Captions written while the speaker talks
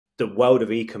the world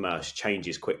of e-commerce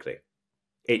changes quickly.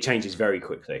 It changes very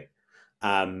quickly.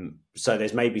 So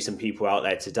there's maybe some people out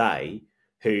there today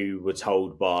who were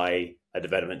told by a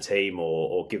development team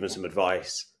or given some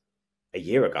advice a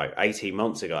year ago, 18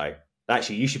 months ago,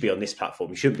 actually, you should be on this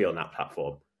platform, you shouldn't be on that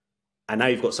platform. And now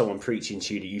you've got someone preaching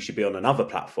to you that you should be on another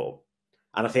platform.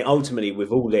 And I think ultimately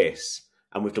with all this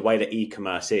and with the way that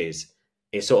e-commerce is,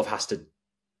 it sort of has to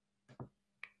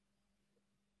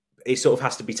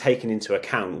be taken into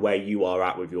account where you are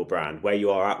at with your brand, where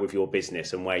you are at with your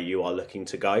business and where you are looking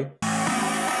to go.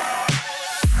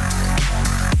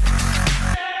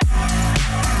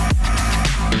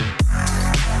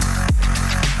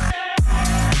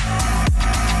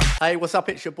 Hey, what's up?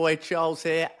 It's your boy Charles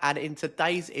here. And in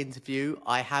today's interview,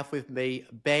 I have with me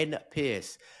Ben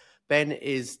Pearce. Ben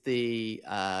is the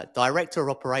Director of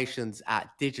Operations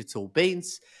at Digital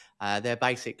Beans. They're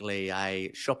basically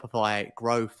a Shopify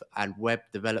growth and web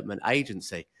development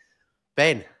agency.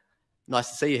 Ben,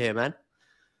 nice to see you here, man.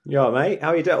 Yeah, mate. How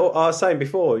are you doing? I was saying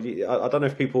before, I don't know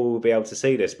if people will be able to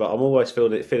see this, but I'm always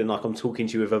feeling like I'm talking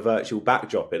to you with a virtual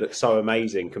backdrop. It looks so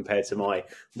amazing compared to my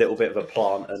little bit of a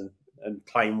plant and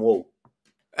plain wall.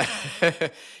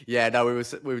 Yeah, no,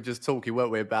 we were just talking,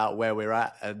 weren't we, about where we're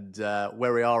at and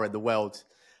where we are in the world.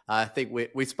 I think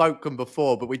we've spoken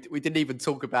before, but we didn't even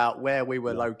talk about where we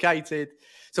were located.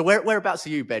 So whereabouts are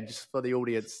you, Ben, just for the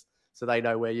audience so they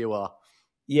know where you are?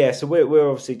 Yeah, so we're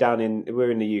obviously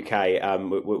we're in the UK.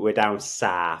 We're down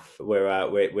south.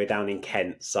 We're down in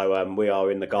Kent. So we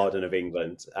are in the Garden of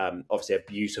England. Obviously a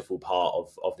beautiful part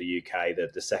of the UK,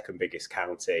 the second biggest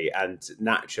county. And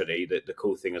naturally, the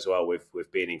cool thing as well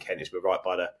with being in Kent is we're right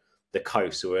by the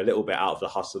coast. So we're a little bit out of the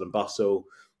hustle and bustle.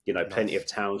 You know, plenty of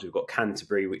towns. We've got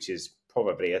Canterbury, which is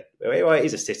probably it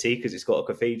is a city because it's got a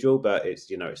cathedral, but it's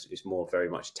more very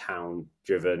much town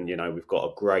driven. You know, we've got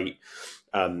a great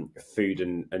food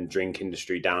and drink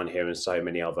industry down here, and so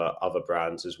many other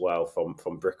brands as well,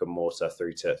 from brick and mortar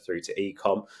through to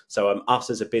e-com. So us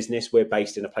as a business, we're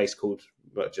based in a place called,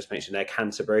 I just mentioned there,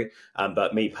 Canterbury.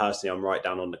 But me personally, I'm right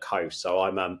down on the coast. So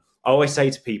I always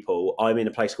say to people, I'm in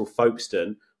a place called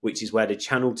Folkestone, which is where the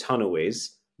Channel Tunnel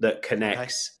is, that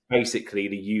connects basically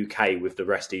the UK with the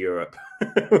rest of Europe,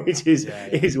 which is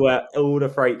where all the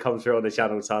freight comes through on the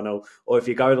Channel Tunnel. Or if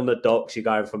you're going on the docks, you're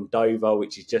going from Dover,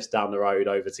 which is just down the road,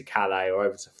 over to Calais or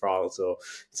over to France.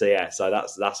 So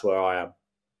that's where I am.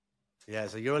 Yeah,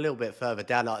 so you're a little bit further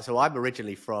down. So I'm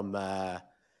originally from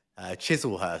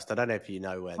Chislehurst. I don't know if you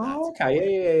know where that is. Oh,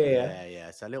 okay,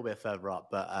 yeah. So a little bit further up,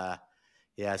 but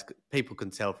yeah, as people can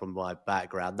tell from my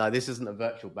background. No, this isn't a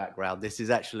virtual background. This is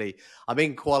actually, I'm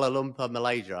in Kuala Lumpur,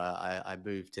 Malaysia. I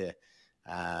moved here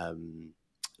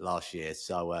last year.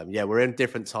 So, we're in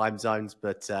different time zones,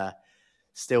 but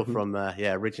still from,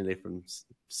 originally from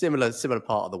similar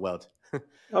part of the world.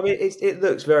 I mean, it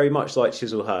looks very much like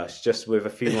Chislehurst, just with a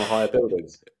few more higher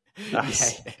buildings.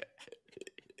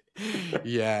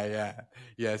 Yeah,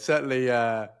 certainly,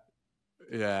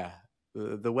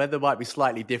 The weather might be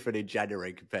slightly different in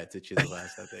January compared to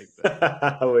Chislehurst, I think.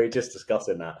 But... We were just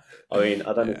discussing that. I mean,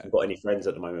 I don't know if you've got any friends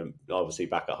at the moment, obviously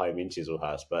back at home in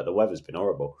Chislehurst, but the weather's been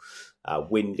horrible.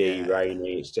 Windy,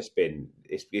 rainy. It's just been,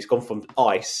 it's gone from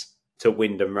ice to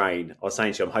wind and rain. I was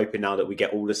saying to you, I'm hoping now that we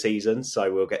get all the seasons,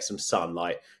 so we'll get some sun.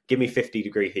 Like, give me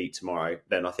 50-degree heat tomorrow,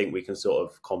 then I think we can sort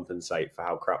of compensate for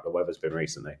how crap the weather's been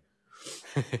recently.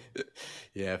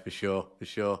 Yeah, for sure.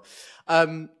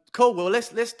 Cool. Well,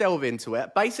 let's delve into it.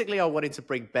 Basically, I wanted to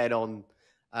bring Ben on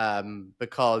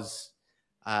because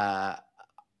I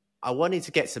wanted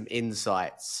to get some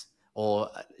insights or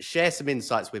share some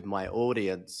insights with my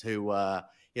audience who,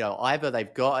 either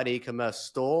they've got an e-commerce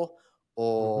store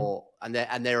or and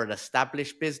they're an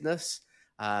established business,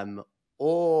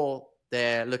 or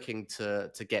they're looking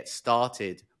to get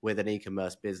started with an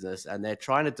e-commerce business and they're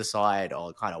trying to decide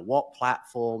on kind of what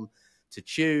platform to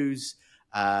choose.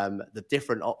 The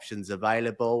different options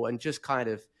available, and just kind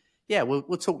of,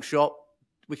 we'll talk shop.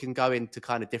 We can go into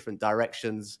kind of different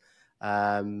directions,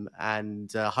 and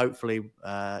hopefully,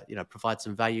 provide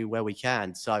some value where we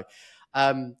can. So,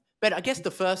 Ben, I guess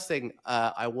the first thing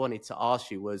I wanted to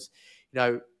ask you was,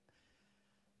 in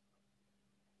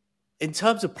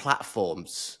terms of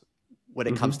platforms, when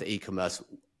it comes to e-commerce,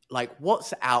 like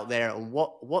what's out there and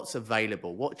what's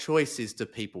available? What choices do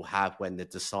people have when they're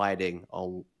deciding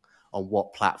on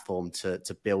what platform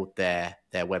to build their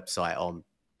website on?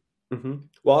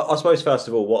 Well, I suppose first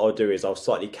of all, what I'll do is I'll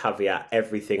slightly caveat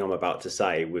everything I'm about to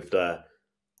say with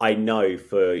I know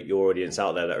for your audience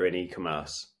out there that are in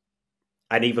e-commerce,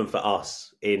 and even for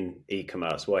us in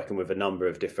e-commerce, working with a number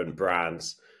of different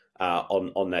brands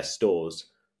on their stores.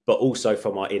 but also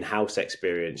from our in-house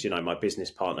experience. My business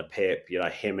partner Pip,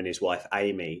 him and his wife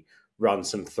Amy run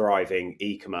some thriving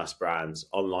e-commerce brands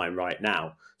online right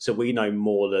now. So we know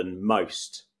more than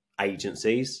most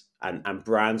agencies and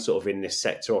brands sort of in this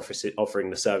sector offering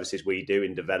the services we do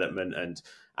in development and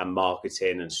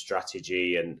marketing and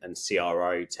strategy and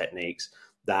CRO techniques,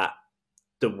 that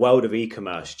the world of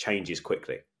e-commerce changes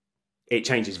quickly. It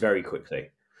changes very quickly.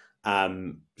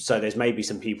 So there's maybe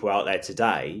some people out there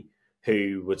today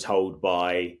who were told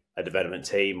by a development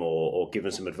team or given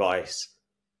some advice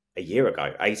a year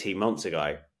ago, 18 months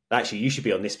ago, actually you should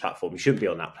be on this platform, you shouldn't be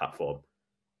on that platform.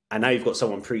 And now you've got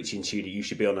someone preaching to you that you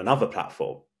should be on another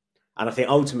platform. And I think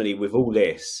ultimately with all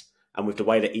this and with the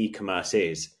way that e-commerce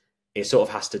is, it sort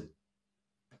of has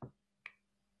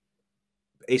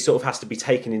to be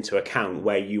taken into account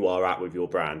where you are at with your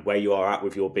brand, where you are at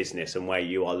with your business and where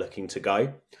you are looking to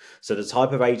go. So the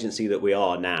type of agency that we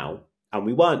are now, and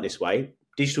we weren't this way,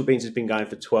 Digital Beans has been going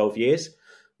for 12 years.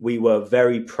 We were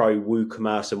very pro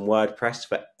WooCommerce and WordPress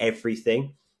for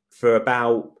everything. For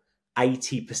about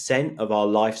 80% of our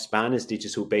lifespan as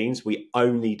Digital Beans, we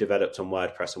only developed on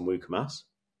WordPress and WooCommerce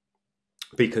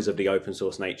because of the open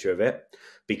source nature of it,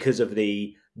 because of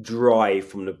the drive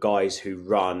from the guys who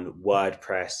run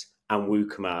WordPress and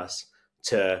WooCommerce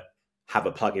to have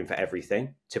a plugin for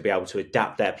everything, to be able to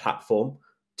adapt their platform,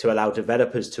 to allow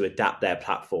developers to adapt their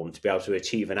platform, to be able to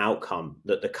achieve an outcome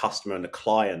that the customer and the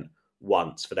client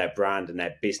wants for their brand and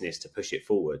their business to push it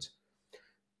forward.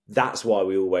 That's why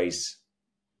we always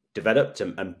developed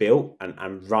and built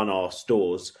and run our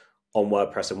stores on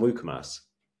WordPress and WooCommerce.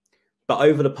 But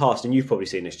over the past, and you've probably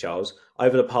seen this, Charles,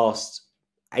 over the past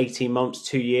 18 months,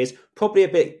 2 years, probably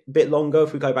a bit longer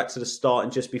if we go back to the start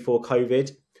and just before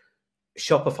COVID,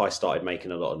 Shopify started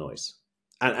making a lot of noise.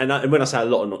 And when I say a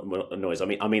lot of noise, I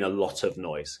mean a lot of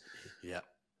noise. Yeah.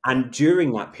 And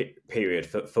during that period,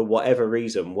 for whatever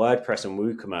reason, WordPress and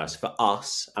WooCommerce for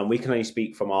us, and we can only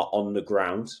speak from our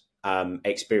on-the-ground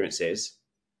experiences,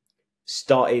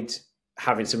 started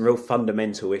having some real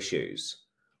fundamental issues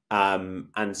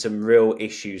and some real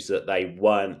issues that they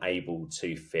weren't able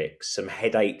to fix, some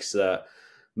headaches that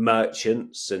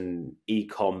merchants and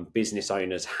e-com business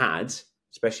owners had,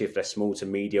 especially if they're small to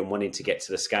medium, wanting to get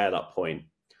to the scale-up point,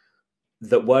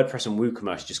 that WordPress and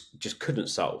WooCommerce just couldn't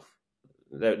solve.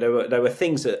 There were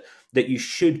things that you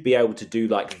should be able to do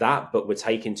like that, but were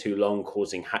taking too long,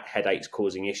 causing headaches,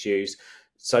 causing issues.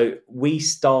 So we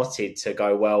started to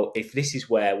go, well, if this is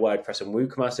where WordPress and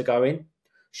WooCommerce are going,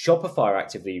 Shopify are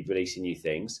actively releasing new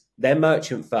things. They're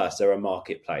merchant first, they're a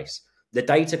marketplace. The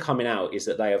data coming out is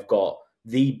that they have got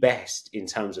the best in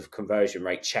terms of conversion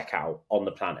rate checkout on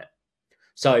the planet.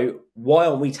 So why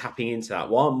aren't we tapping into that?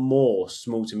 Why aren't more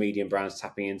small to medium brands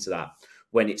tapping into that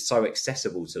when it's so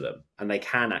accessible to them and they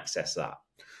can access that?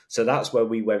 So that's where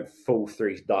we went full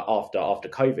through after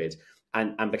COVID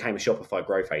and became a Shopify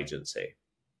growth agency.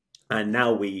 And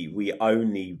now we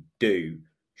only do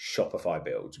Shopify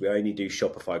builds. We only do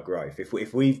Shopify growth.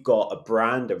 If we've got a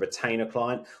brand, a retainer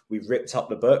client, we've ripped up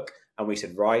the book and we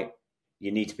said, right,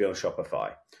 you need to be on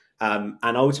Shopify.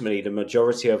 And ultimately, the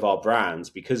majority of our brands,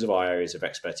 because of our areas of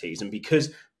expertise and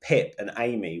because Pip and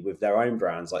Amy with their own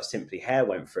brands like Simply Hair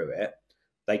went through it,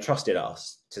 they trusted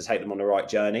us to take them on the right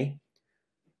journey.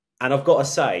 And I've got to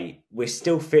say, we're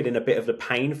still feeling a bit of the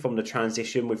pain from the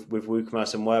transition with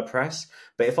WooCommerce and WordPress.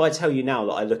 But if I tell you now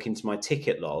that I look into my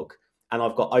ticket log and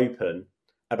I've got open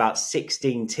about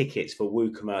 16 tickets for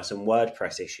WooCommerce and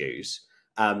WordPress issues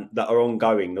that are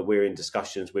ongoing, that we're in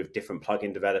discussions with different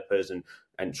plugin developers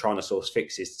and trying to source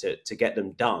fixes to get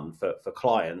them done for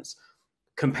clients,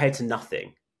 compared to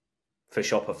nothing for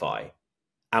Shopify.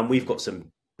 And we've got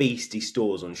some beastie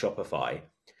stores on Shopify.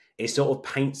 It sort of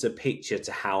paints a picture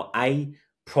to how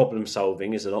problem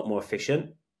solving is a lot more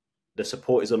efficient. The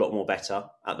support is a lot more better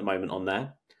at the moment on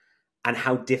there, and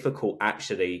how difficult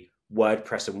actually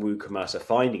WordPress and WooCommerce are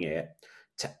finding it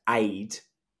to aid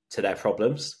to their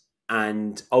problems.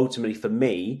 And ultimately for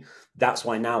me, that's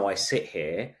why now I sit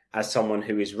here as someone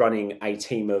who is running a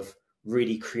team of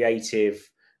really creative,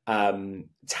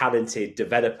 talented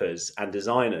developers and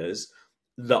designers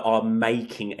that are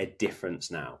making a difference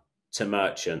now to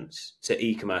merchants, to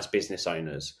e-commerce business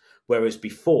owners. Whereas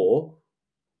before,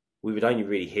 we would only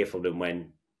really hear from them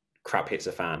when crap hits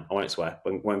the fan. I won't swear,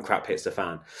 when crap hits the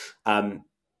fan.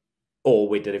 Or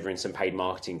we're delivering some paid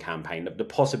marketing campaign. The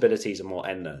possibilities are more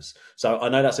endless. So I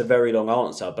know that's a very long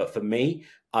answer, but for me,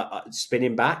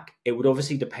 spinning back, it would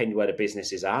obviously depend where the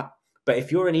business is at. But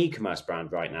if you're an e-commerce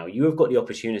brand right now, you have got the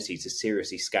opportunity to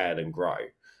seriously scale and grow.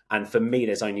 And for me,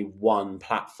 there's only one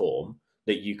platform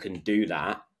that you can do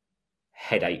that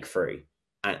headache-free.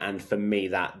 And for me,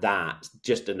 that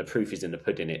just, and the proof is in the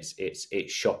pudding. It's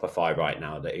Shopify right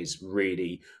now that is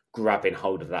really grabbing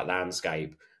hold of that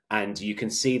landscape, and you can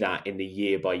see that in the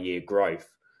year by year growth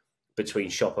between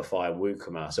Shopify and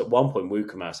WooCommerce. At one point,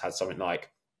 WooCommerce had something like,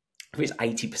 I think it's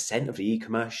 80% of the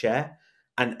e-commerce share,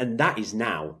 and that is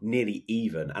now nearly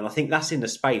even. And I think that's in the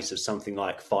space of something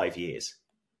like 5 years,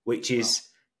 which is,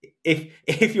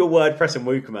 if you're WordPress and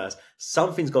WooCommerce,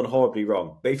 something's gone horribly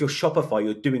wrong. But if you're Shopify,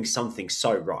 you're doing something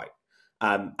so right.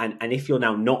 And if you're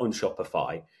now not on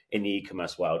Shopify in the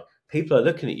e-commerce world, people are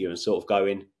looking at you and sort of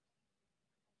going,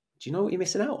 do you know what you're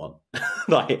missing out on?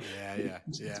 Like, yeah.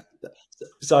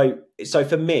 So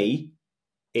for me,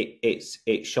 it's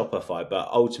Shopify, but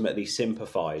ultimately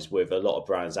sympathize with a lot of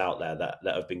brands out there that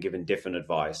have been given different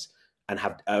advice and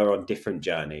are on different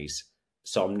journeys.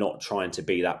 So I'm not trying to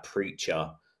be that preacher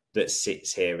that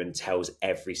sits here and tells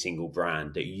every single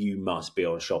brand that you must be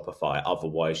on Shopify,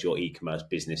 otherwise your e-commerce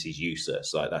business is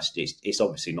useless. Like, it's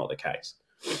obviously not the case.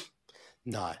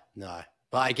 No.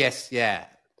 But I guess,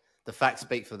 the facts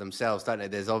speak for themselves, don't they?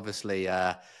 There's obviously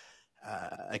a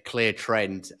clear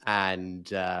trend,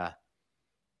 and I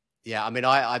mean,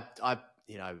 I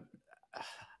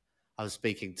was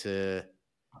speaking to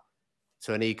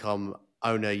an e-com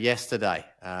owner yesterday,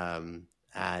 and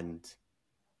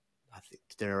I think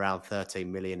they're around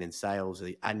 13 million in sales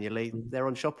annually. They're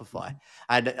on Shopify,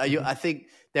 and I think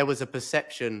there was a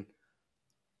perception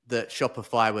that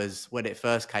Shopify was, when it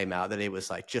first came out, that it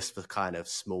was like just for kind of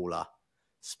smaller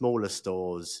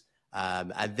stores,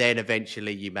 and then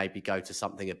eventually you maybe go to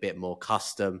something a bit more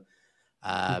custom.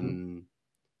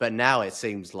 But now it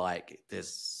seems like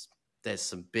there's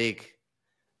some big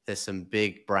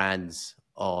brands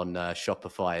on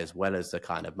Shopify, as well as the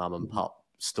kind of mum and pop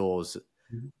stores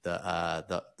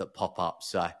that pop up.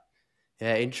 So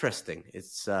interesting.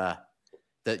 It's that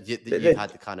you've had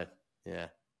the kind of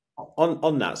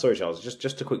On that, sorry, Charles,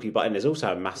 just to quickly butt in, there's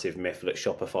also a massive myth that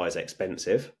Shopify is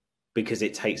expensive because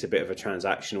it takes a bit of a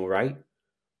transactional rate.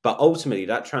 But ultimately,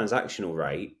 that transactional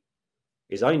rate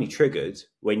is only triggered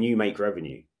when you make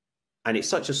revenue. And it's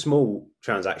such a small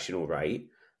transactional rate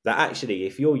that actually,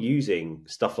 if you're using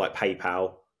stuff like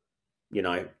PayPal,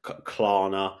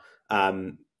 Klarna,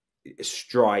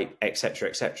 Stripe,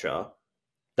 etc.,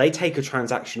 they take a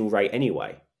transactional rate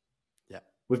anyway.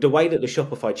 With the way that the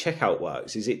Shopify checkout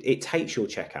works, is it takes your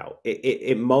checkout,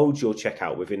 it molds your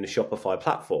checkout within the Shopify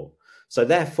platform. So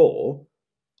therefore,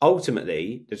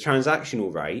 ultimately, the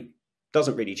transactional rate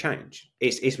doesn't really change.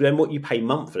 It's then what you pay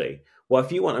monthly. Well,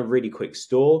 if you want a really quick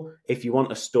store, if you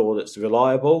want a store that's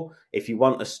reliable, if you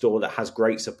want a store that has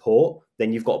great support,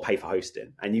 then you've got to pay for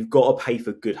hosting, and you've got to pay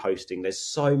for good hosting. There's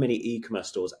so many e-commerce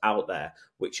stores out there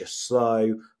which are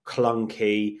slow,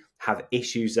 clunky, have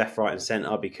issues left, right, and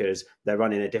center because they're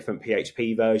running a different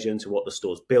PHP version to what the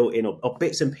store's built in, or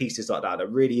bits and pieces like that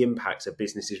really impacts a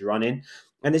business's running.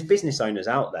 And there's business owners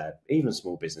out there, even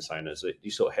small business owners that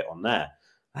you sort of hit on there.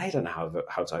 They don't know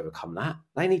how to overcome that.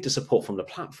 They need the support from the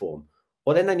platform.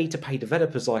 Or then they need to pay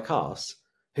developers like us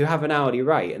who have an hourly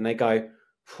rate, and they go,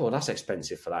 "Oh, that's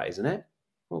expensive for that, isn't it?"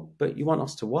 Well, but you want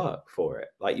us to work for it.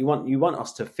 Like, you want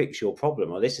us to fix your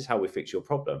problem, or this is how we fix your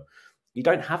problem. You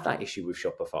don't have that issue with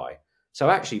Shopify. So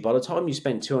actually, by the time you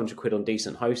spend 200 quid on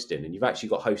decent hosting, and you've actually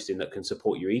got hosting that can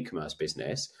support your e-commerce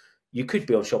business, you could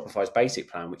be on Shopify's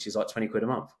basic plan, which is like 20 quid a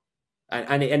month.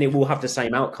 And it will have the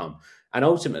same outcome. And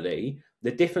ultimately,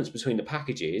 the difference between the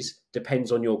packages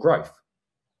depends on your growth.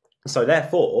 So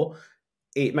therefore,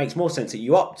 it makes more sense that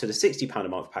you up to the £60 a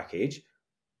month package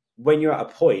when you're at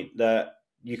a point that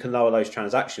you can lower those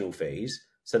transactional fees.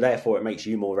 So therefore, it makes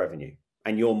you more revenue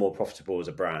and you're more profitable as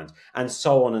a brand, and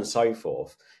so on and so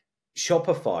forth.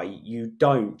 Shopify, you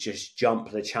don't just jump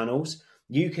the channels.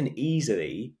 You can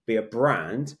easily be a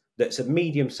brand that's a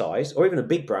medium size, or even a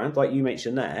big brand like you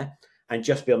mentioned there, and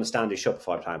just be on the standard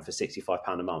Shopify plan for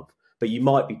 £65 a month. But you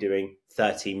might be doing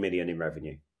 13 million in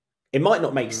revenue. It might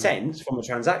not make sense from a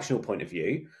transactional point of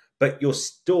view, but your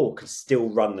store could still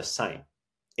run the same.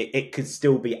 It could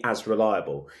still be as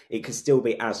reliable. It could still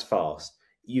be as fast.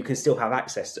 You can still have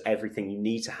access to everything you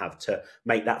need to have to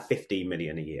make that 15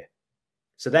 million a year.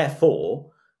 So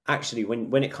therefore, actually,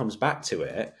 when it comes back to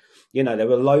it, there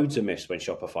were loads of myths when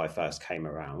Shopify first came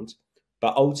around,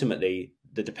 but ultimately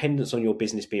the dependence on your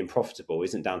business being profitable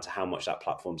isn't down to how much that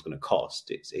platform's going to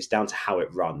cost. It's down to how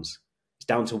it runs. It's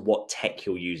down to what tech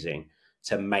you're using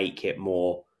to make it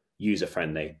more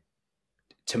user-friendly,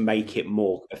 to make it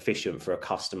more efficient for a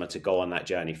customer to go on that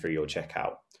journey through your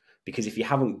checkout. Because if you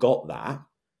haven't got that,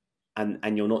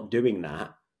 and you're not doing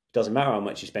that, It doesn't matter how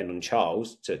much you spend on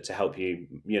Charles to help you,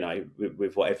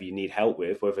 with whatever you need help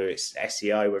with, whether it's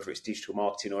SEO, whether it's digital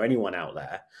marketing, or anyone out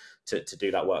there to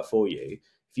do that work for you.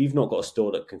 If you've not got a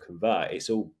store that can convert, it's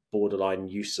all borderline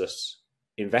useless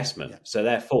investment. Yeah. So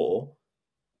therefore,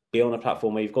 be on a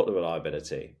platform where you've got the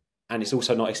reliability, and it's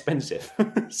also not expensive.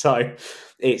 So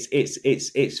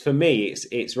it's for me,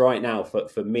 it's right now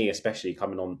for me, especially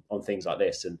coming on things like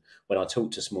this. And when I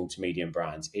talk to small to medium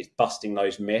brands, it's busting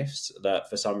those myths that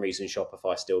for some reason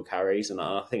Shopify still carries. And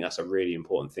I think that's a really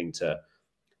important thing to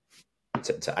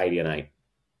alienate.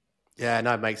 Yeah,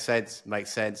 no, makes sense.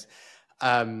 Makes sense.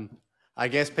 I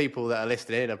guess people that are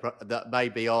listening in that may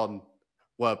be on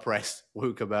WordPress,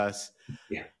 WooCommerce,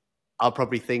 are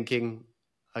probably thinking,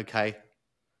 okay,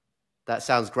 that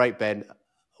sounds great, Ben.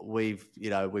 We've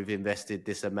invested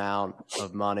this amount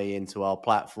of money into our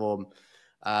platform.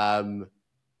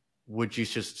 Would you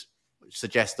just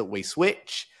suggest that we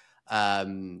switch? What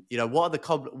are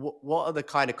the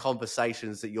kind of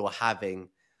conversations that you're having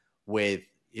with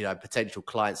potential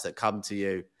clients that come to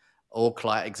you, or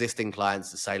existing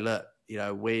clients that say, look,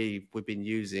 we've been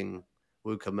using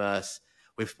WooCommerce.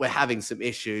 We're having some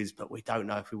issues, but we don't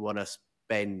know if we want to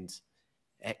spend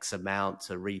X amount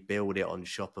to rebuild it on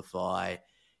Shopify.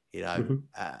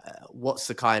 What's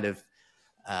the kind of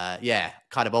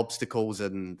obstacles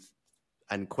and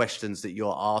questions that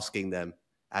you're asking them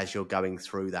as you're going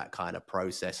through that kind of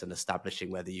process and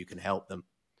establishing whether you can help them?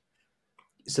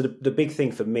 So the big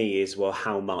thing for me is, well,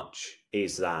 how much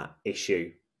is that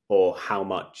issue, or how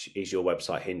much is your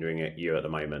website hindering you at the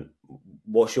moment?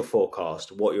 What's your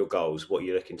forecast? What are your goals? What are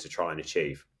you looking to try and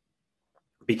achieve?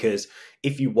 Because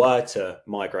if you were to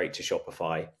migrate to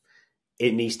Shopify,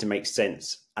 it needs to make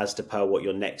sense as to per what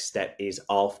your next step is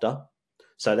after.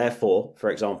 So therefore, for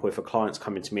example, if a client's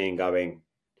coming to me and going,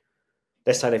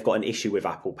 let's say they've got an issue with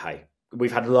Apple Pay.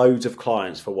 We've had loads of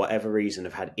clients, for whatever reason,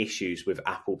 have had issues with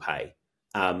Apple Pay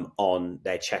on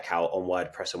their checkout on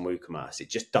WordPress and WooCommerce. It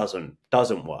just doesn't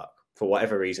work for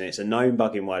whatever reason. It's a known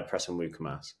bug in WordPress and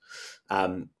WooCommerce.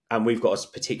 And we've got a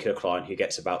particular client who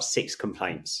gets about 6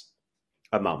 complaints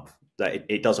a month that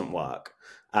it doesn't work.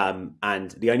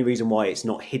 And the only reason why it's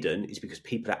not hidden is because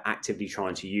people are actively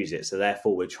trying to use it. So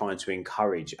therefore, we're trying to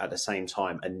encourage at the same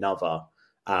time another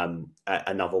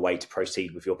way to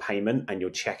proceed with your payment and your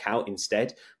checkout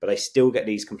instead. But they still get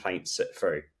these complaints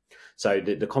through. So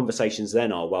the conversations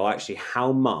then are, well, actually,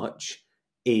 how much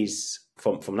is,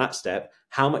 from that step,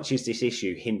 how much is this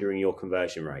issue hindering your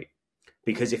conversion rate?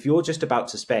 Because if you're just about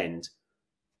to spend,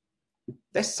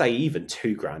 let's say even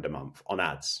 $2,000 a month on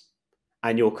ads,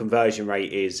 and your conversion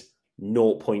rate is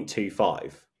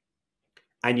 0.25,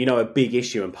 and a big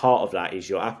issue, and part of that is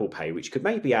your Apple Pay, which could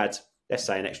maybe add, let's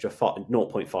say, an extra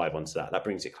 0.5 onto that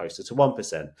brings it closer to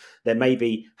 1%. Then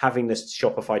maybe having this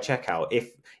Shopify checkout,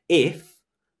 if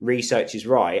research is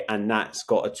right, and that's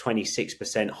got a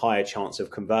 26% higher chance of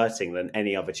converting than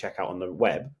any other checkout on the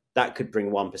web, that could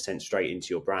bring 1% straight into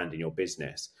your brand and your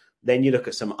business. Then you look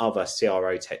at some other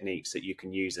CRO techniques that you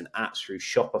can use, and apps through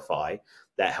Shopify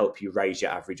that help you raise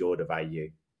your average order value,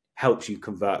 helps you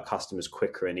convert customers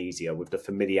quicker and easier with the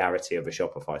familiarity of a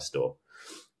Shopify store.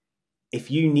 If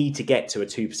you need to get to a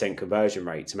 2% conversion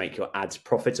rate to make your ads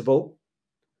profitable,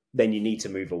 then you need to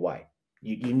move away.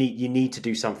 You need to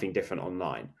do something different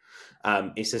online.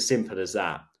 It's as simple as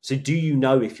that. So do you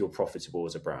know if you're profitable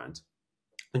as a brand?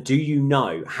 And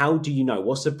how do you know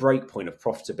what's the break point of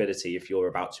profitability if you're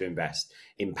about to invest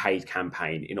in paid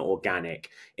campaign, in organic,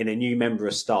 in a new member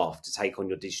of staff to take on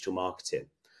your digital marketing?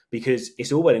 Because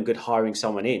it's all well and good hiring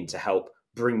someone in to help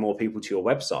bring more people to your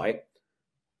website,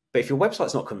 but if your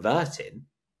website's not converting,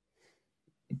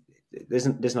 there's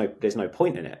no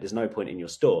point in it. There's no point in your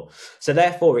store. So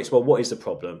therefore, it's, well, what is the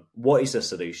problem? What is the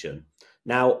solution?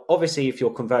 Now, obviously, if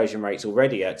your conversion rate's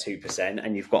already at 2%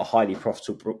 and you've got a highly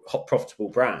profitable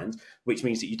brand, which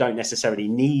means that you don't necessarily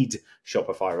need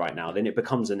Shopify right now, then it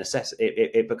becomes a necessity.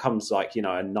 It becomes like,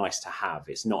 a nice to have.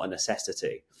 It's not a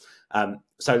necessity.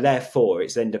 So therefore,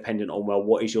 it's then dependent on, well,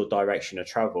 what is your direction of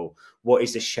travel? What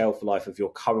is the shelf life of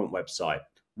your current website?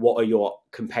 What are your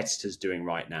competitors doing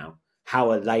right now?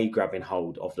 How are they grabbing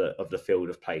hold of the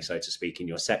field of play, so to speak, in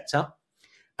your sector?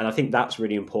 And I think that's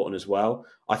really important as well.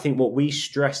 I think what we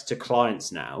stress to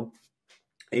clients now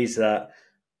is that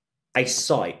a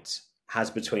site has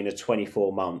between a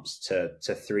 24 months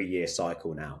to 3 year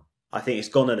cycle now. I think it's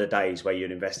gone are the days where you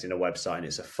invest in a website and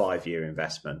it's a 5-year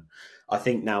investment. I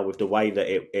think now with the way that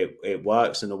it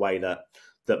works and the way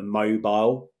that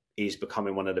mobile is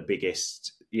becoming one of the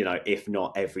biggest, if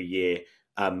not every year,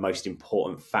 most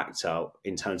important factor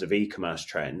in terms of e-commerce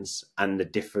trends, and the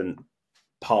different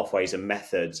pathways and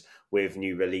methods with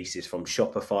new releases from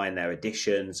Shopify and their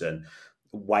editions, and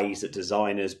ways that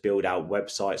designers build out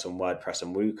websites on WordPress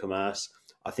and WooCommerce.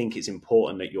 I think it's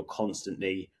important that you're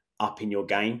constantly up in your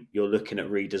game. You're looking at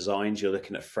redesigns, you're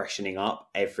looking at freshening up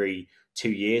every 2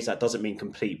 years. That doesn't mean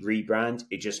complete rebrand.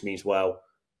 It just means, well,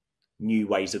 new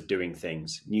ways of doing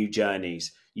things, new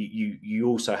journeys. You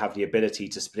also have the ability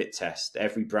to split test.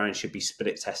 Every brand should be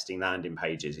split testing landing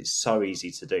pages. It's so easy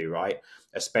to do, right?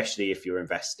 Especially if you're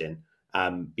investing,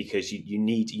 because you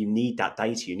need that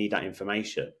data, you need that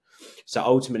information. So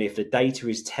ultimately, if the data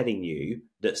is telling you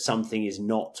that something is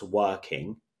not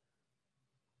working,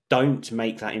 don't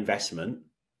make that investment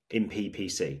in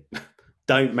PPC.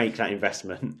 Don't make that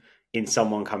investment in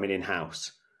someone coming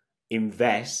in-house.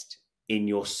 Invest in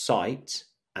your site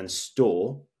and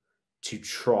store to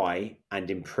try and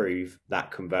improve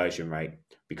that conversion rate.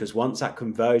 Because once that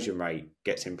conversion rate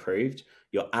gets improved,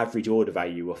 your average order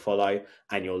value will follow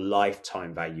and your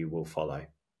lifetime value will follow.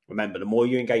 Remember, the more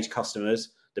you engage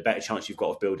customers, the better chance you've got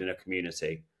of building a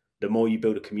community. The more you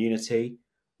build a community,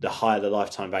 the higher the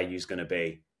lifetime value is going to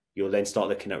be. You'll then start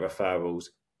looking at referrals.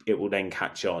 It will then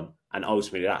catch on. And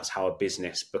ultimately, that's how a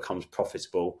business becomes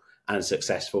profitable and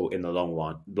successful in the long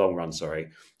run.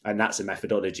 And that's a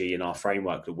methodology in our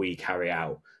framework that we carry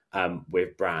out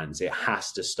with brands. It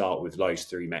has to start with those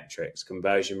three metrics: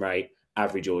 conversion rate,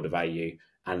 average order value,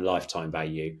 and lifetime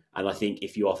value. And I think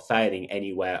if you are failing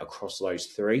anywhere across those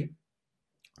three,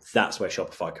 that's where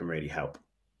Shopify can really help.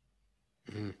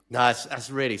 No, that's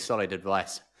really solid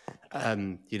advice.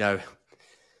 You know,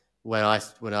 when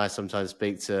I sometimes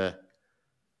speak to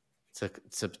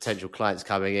potential clients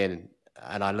coming in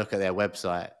and I look at their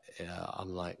website, I'm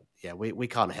like, yeah, we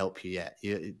can't help you yet.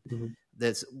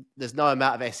 There's no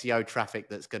amount of SEO traffic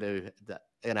that's going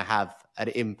to have an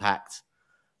impact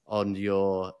on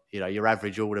your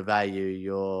average order value,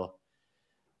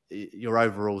 your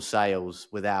overall sales,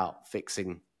 without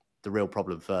fixing the real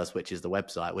problem first, which is the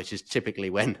website, which is typically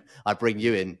when I bring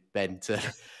you in, Ben,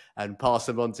 and pass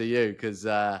them on to you, because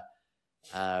that's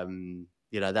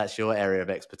your area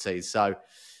of expertise. So,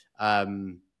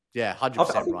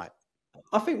 100% right.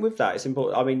 I think with that, it's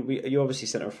important. I mean, you obviously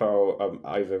sent a referral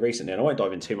over recently, and I won't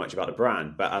dive in too much about the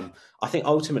brand, but I think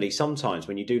ultimately sometimes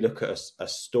when you do look at a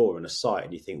store and a site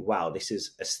and you think, wow, this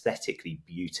is aesthetically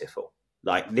beautiful.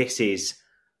 Like, this is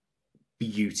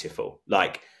beautiful.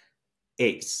 Like,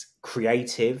 it's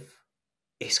creative.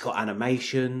 It's got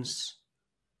animations.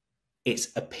 It's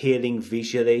appealing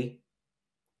visually.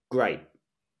 Great.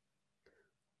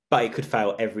 But it could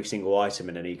fail every single item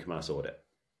in an e-commerce audit.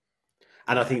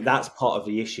 And I think that's part of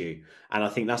the issue. And I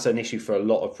think that's an issue for a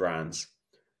lot of brands.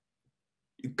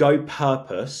 Go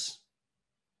purpose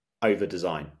over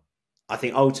design. I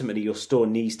think ultimately your store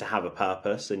needs to have a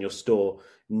purpose, and your store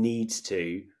needs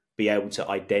to be able to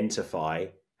identify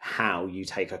how you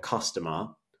take a customer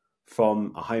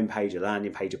from a homepage, a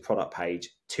landing page, a product page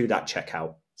to that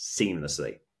checkout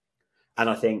seamlessly. And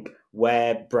I think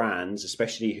where brands,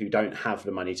 especially who don't have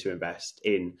the money to invest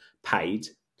in paid,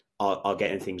 are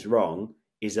getting things wrong,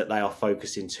 is that they are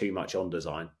focusing too much on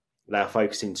design. They are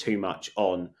focusing too much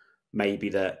on maybe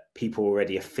that people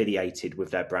already affiliated with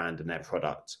their brand and their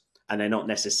product, and they're not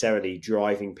necessarily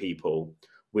driving people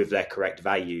with their correct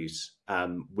values,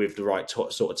 with the right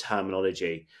sort of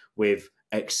terminology, with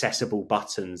accessible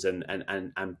buttons and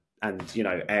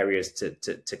areas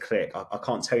to click. I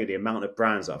can't tell you the amount of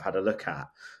brands that I've had a look at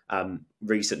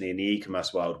recently in the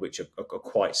e-commerce world, which are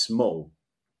quite small,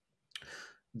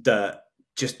 that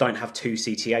just don't have two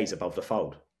CTAs above the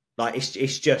fold. Like,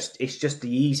 it's just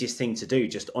the easiest thing to do.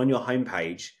 Just on your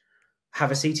homepage,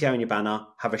 have a CTA on your banner,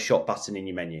 have a shop button in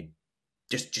your menu.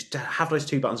 Just to have those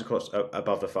two buttons across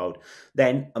above the fold.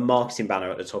 Then a marketing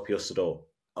banner at the top of your store.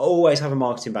 Always have a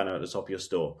marketing banner at the top of your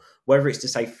store. Whether it's to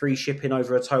say free shipping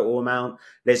over a total amount,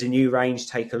 there's a new range,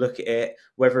 take a look at it.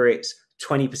 Whether it's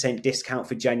 20% discount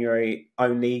for January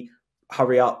only,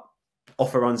 hurry up,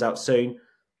 offer runs out soon.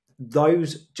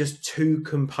 Those just two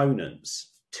components,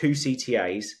 two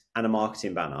CTAs and a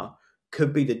marketing banner,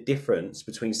 could be the difference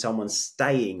between someone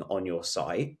staying on your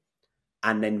site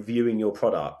and then viewing your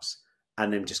products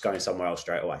and then just going somewhere else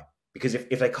straight away. Because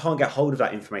if they can't get hold of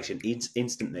that information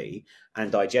instantly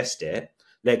and digest it,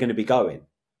 they're going to be going.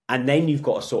 And then you've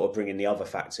got to sort of bring in the other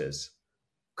factors.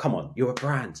 Come on, you're a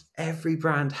brand. Every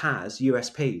brand has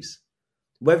USPs.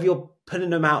 Whether you're putting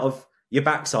them out of your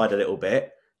backside a little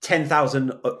bit,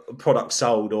 10,000 products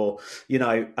sold, or,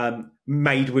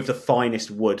 made with the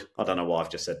finest wood. I don't know why I've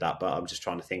just said that, but I'm just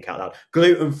trying to think out loud.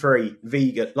 Gluten-free,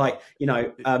 vegan,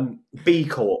 B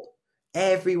Corp.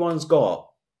 Everyone's got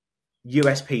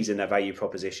USPs in their value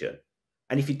proposition.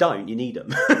 And if you don't, you need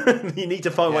them. You need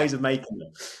to find ways of making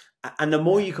them. And the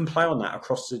more you can play on that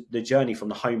across the journey from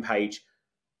the homepage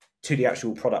to the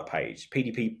actual product page,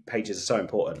 PDP pages are so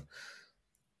important,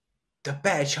 the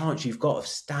better chance you've got of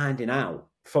standing out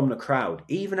from the crowd.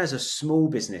 Even as a small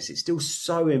business, it's still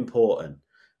so important.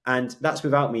 And that's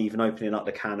without me even opening up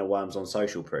the can of worms on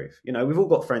social proof. You know, we've all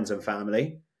got friends and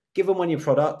family. Give them one of your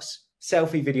products,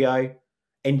 selfie video,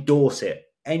 endorse it.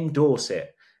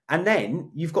 And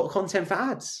then you've got content for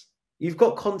ads. You've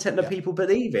got content that people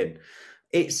believe in.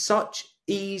 It's such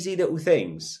easy little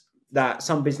things that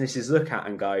some businesses look at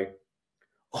and go,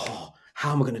 oh,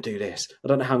 how am I going to do this? I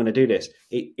don't know how I'm going to do this.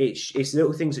 It's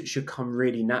little things that should come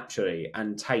really naturally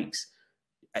and takes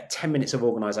 10 minutes of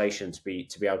organization to be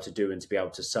able to do and to be able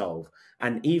to solve.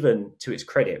 And even to its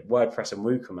credit, WordPress and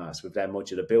WooCommerce with their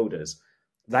modular builders,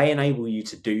 they enable you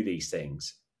to do these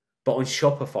things. But on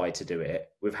Shopify to do it,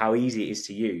 with how easy it is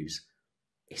to use,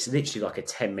 it's literally like a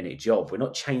 10-minute job. We're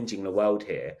not changing the world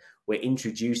here. We're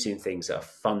introducing things that are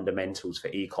fundamentals for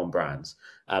e-com brands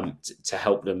to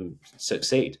help them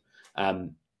succeed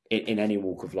in any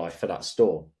walk of life for that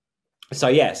store. So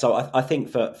I think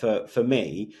for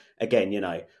me, again, you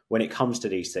know, when it comes to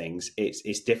these things,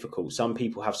 it's difficult. Some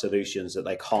people have solutions that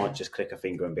they can't just click a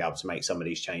finger and be able to make some of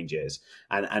these changes.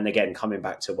 And again, coming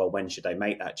back to, well, when should they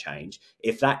make that change?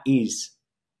 If that is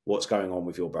what's going on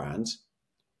with your brand,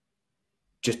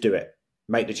 just do it.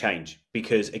 Make the change.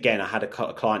 Because again, I had a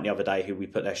client the other day who we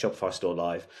put their Shopify store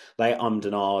live. They ummed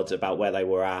and ahed about where they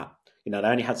were at. You know, they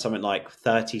only had something like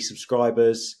 30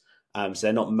 subscribers. So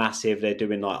they're not massive. They're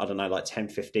doing like, I don't know, like 10,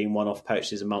 15 one-off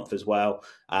purchases a month as well.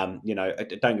 You know,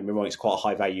 don't get me wrong, it's quite a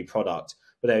high value product,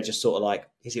 but they're just sort of like,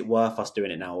 is it worth us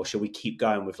doing it now? Or should we keep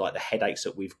going with like the headaches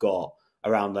that we've got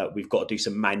around that? We've got to do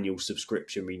some manual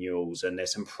subscription renewals and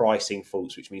there's some pricing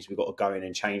faults, which means we've got to go in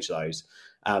and change those.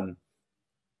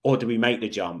 Or do we make the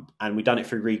jump? And we've done it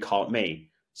through Recart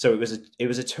Me. So it was a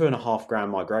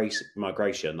 $2,500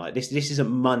 migration. Like this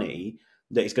isn't money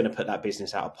that is going to put that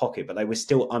business out of pocket, but they were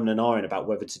still umming and ahhing about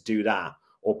whether to do that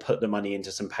or put the money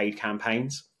into some paid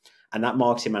campaigns. And that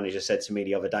marketing manager said to me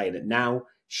the other day that now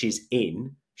she's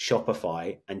in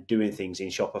Shopify and doing things in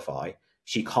Shopify,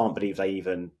 she can't believe they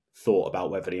even thought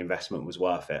about whether the investment was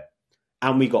worth it.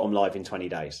 And we got them live in 20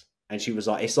 days. And she was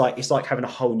like, it's like having a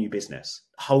whole new business,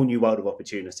 a whole new world of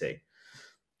opportunity.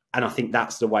 And I think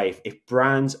that's the way. If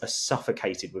brands are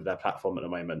suffocated with their platform at the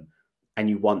moment and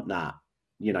you want that,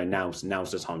 you know, now's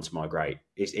the time to migrate.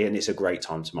 It's a great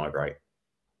time to migrate.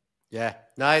 Yeah,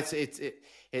 no,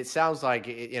 it sounds like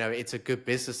you know, it's a good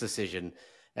business decision,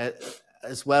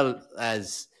 as well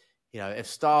as, you know, if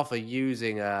staff are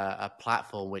using a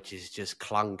platform which is just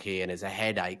clunky and is a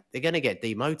headache, they're going to get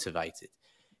demotivated.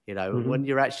 You know, when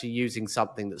you're actually using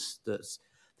something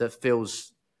that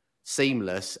feels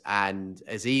seamless and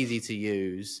is easy to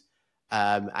use,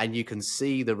 and you can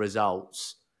see the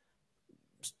results,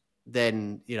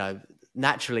 then, you know,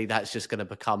 naturally that's just going to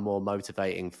become more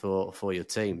motivating for your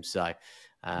team. So,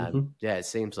 yeah, it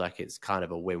seems like it's kind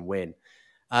of a win-win.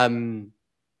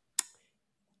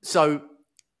 So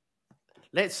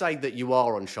let's say that you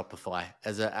are on Shopify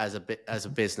as a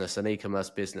business, an e-commerce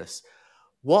business.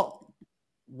 What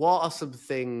are some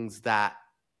things that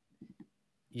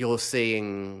you're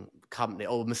seeing company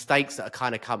or mistakes that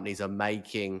kind of companies are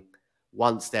making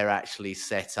once they're actually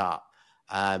set up?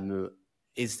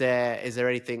 Is there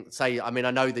anything, say, I mean,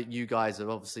 I know that you guys have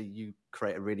obviously, you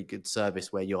create a really good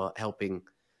service where you're helping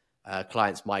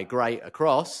clients migrate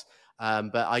across,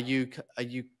 but are you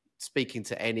speaking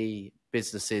to any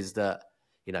businesses that,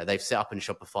 you know, they've set up in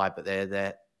Shopify, but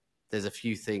there's a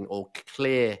few things or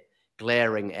clear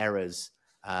glaring errors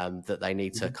that they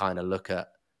need to kind of look at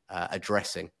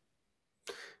addressing?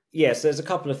 Yes, there's a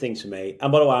couple of things for me.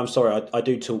 And by the way, I'm sorry, I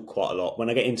do talk quite a lot. When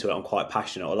I get into it, I'm quite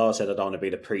passionate. Although I said I don't want to be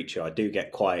the preacher, I do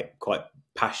get quite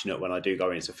passionate when I do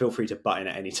go in. So feel free to butt in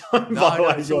at any time. No,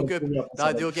 it's all good. No,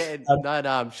 you're getting. No,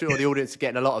 I'm sure the audience are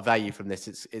getting a lot of value from this.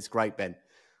 It's great, Ben.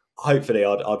 Hopefully,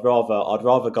 I'd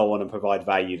rather go on and provide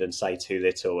value than say too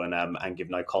little and give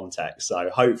no context. So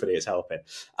hopefully it's helping.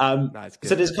 So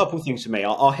there's a couple of things for me.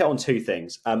 I'll hit on two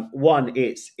things. One,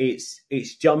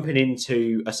 it's jumping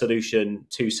into a solution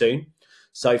too soon.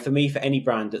 So for me, for any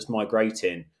brand that's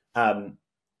migrating,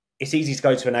 it's easy to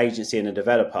go to an agency and a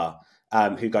developer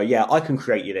who go, yeah, I can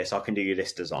create you this, I can do you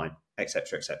this design,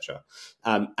 etc., etc.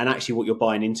 And actually, what you're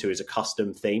buying into is a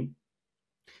custom theme.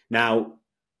 Now,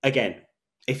 again,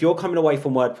 if you're coming away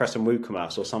from WordPress and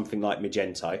WooCommerce or something like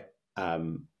Magento,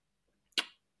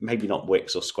 maybe not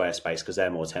Wix or Squarespace because they're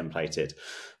more templated,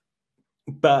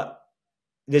 but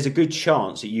there's a good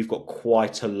chance that you've got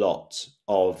quite a lot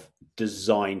of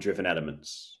design-driven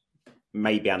elements.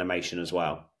 maybe animation as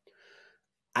well.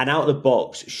 And out of the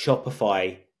box,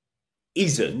 Shopify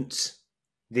isn't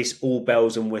this all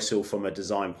bells and whistle from a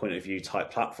design point of view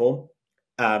type platform.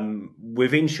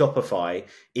 Within Shopify,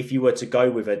 if you were to go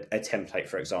with a template,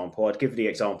 for example, I'd give the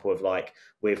example of like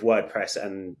with WordPress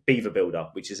and Beaver Builder,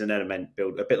 which is an element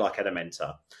build, a bit like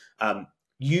Elementor.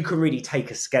 You can really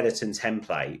take a skeleton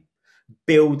template,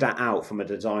 build that out from a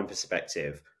design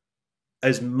perspective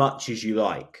as much as you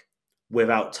like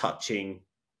without touching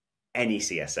any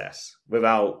CSS,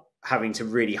 without having to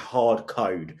really hard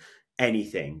code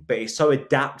anything. But it's so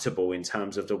adaptable in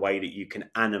terms of the way that you can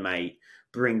animate,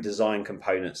 bring design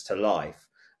components to life,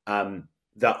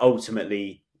 that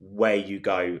ultimately where you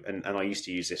go, and I used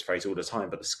to use this phrase all the time,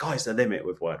 but the sky's the limit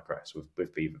with WordPress,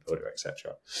 with Beaver Builder,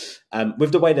 etc.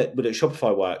 With the way that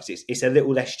Shopify works, it's a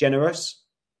little less generous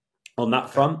on that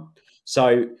front.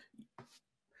 So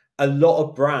a lot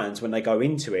of brands, when they go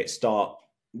into it, start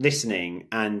listening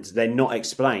and they're not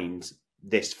explained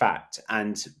this fact.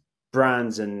 And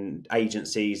brands and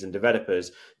agencies and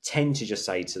developers tend to just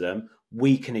say to them,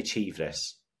 we can achieve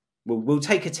this. We'll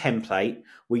take a template,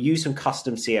 we'll use some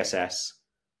custom CSS,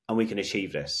 and we can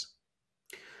achieve this.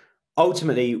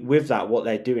 Ultimately, with that, what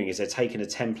they're doing is they're taking a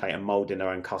template and molding their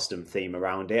own custom theme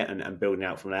around it and building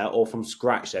out from there, or from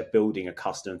scratch, they're building a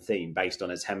custom theme based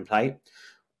on a template.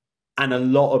 And a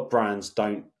lot of brands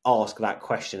don't ask that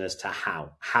question as to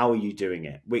how. How are you doing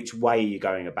it? Which way are you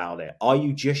going about it? Are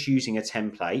you just using a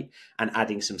template and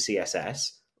adding some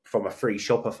CSS from a free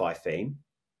Shopify theme?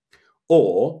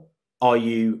 Or are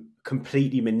you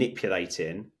completely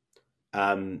manipulating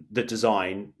the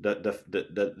design,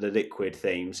 the liquid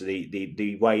themes,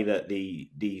 the way that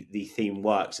the theme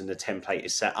works and the template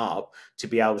is set up to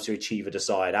be able to achieve a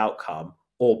desired outcome,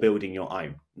 or building your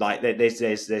own? Like there's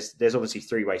obviously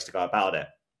three ways to go about it.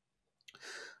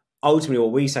 Ultimately,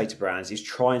 what we say to brands is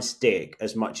try and stick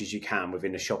as much as you can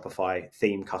within the Shopify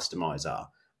theme customizer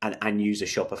and use a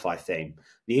Shopify theme.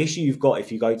 The issue you've got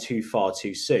if you go too far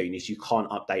too soon is you can't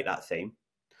update that theme.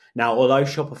 Now, although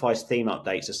Shopify's theme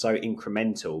updates are so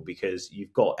incremental because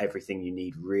you've got everything you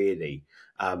need really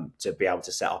to be able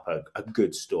to set up a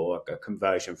good store, a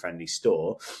conversion-friendly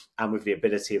store, and with the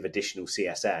ability of additional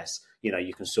CSS,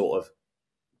 you can sort of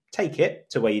take it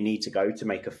to where you need to go to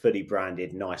make a fully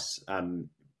branded, nice,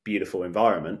 beautiful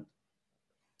environment.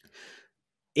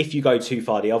 If you go too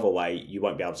far the other way, you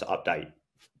won't be able to update.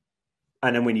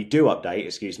 And then when you do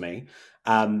update,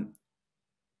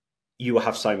 you will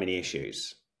have so many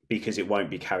issues because it won't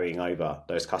be carrying over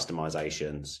those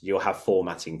customizations. You'll have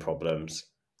formatting problems,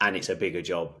 and it's a bigger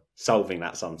job solving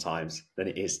that sometimes than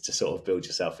it is to sort of build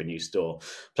yourself a new store.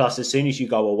 Plus, as soon as you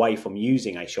go away from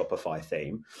using a Shopify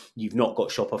theme, you've not got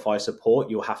Shopify support.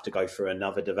 You'll have to go through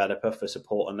another developer for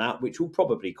support on that, which will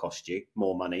probably cost you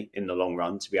more money in the long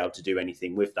run to be able to do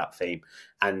anything with that theme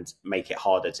and make it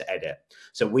harder to edit.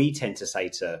 So we tend to say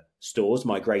to stores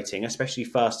migrating, especially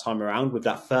first time around, with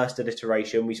that first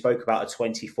iteration, we spoke about a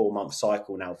 24-month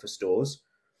cycle now for stores.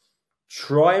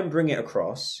 Try and bring it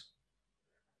across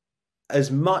as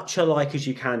much alike as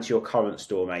you can to your current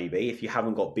store, maybe, if you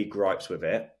haven't got big gripes with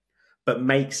it, but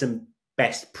make some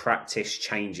best practice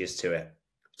changes to it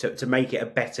to make it a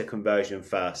better conversion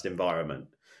first environment.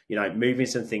 Moving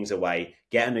some things away,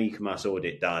 get an e-commerce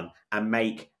audit done, and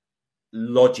make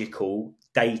logical,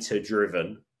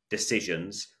 data-driven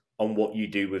decisions on what you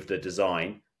do with the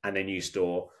design and a new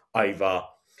store over,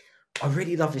 I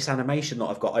really love this animation that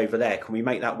I've got over there. Can we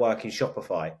make that work in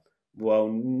Shopify? Well,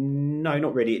 no,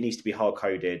 not really. It needs to be hard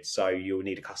coded, so you'll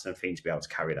need a custom theme to be able to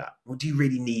carry that. Well, do you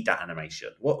really need that animation?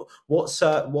 What is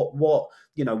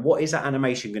that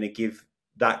animation going to give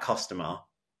that customer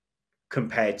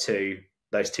compared to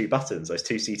those two buttons, those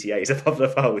two CTAs above the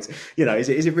fold? Is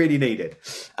it really needed?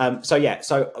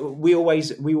 So we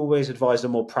always advise a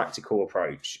more practical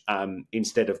approach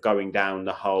instead of going down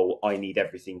the whole I need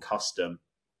everything custom,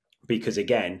 because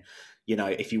again,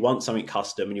 if you want something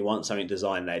custom and you want something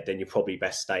design led, then you're probably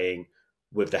best staying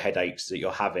with the headaches that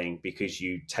you're having because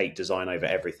you take design over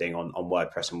everything on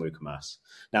WordPress and WooCommerce.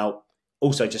 Now,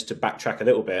 also just to backtrack a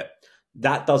little bit,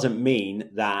 that doesn't mean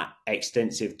that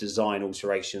extensive design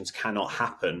alterations cannot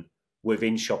happen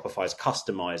within Shopify's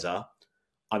customizer.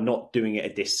 I'm not doing it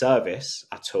a disservice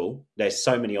at all. There's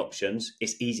so many options.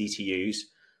 It's easy to use.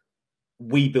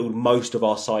 We build most of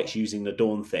our sites using the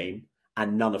Dawn theme,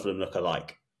 and none of them look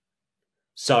alike.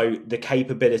 So the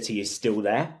capability is still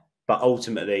there, but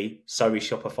ultimately, so is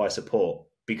Shopify support,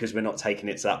 because we're not taking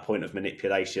it to that point of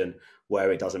manipulation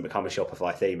where it doesn't become a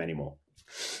Shopify theme anymore.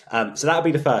 So that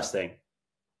would be the first thing.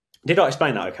 Did I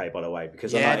explain that okay, by the way?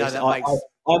 Because I'm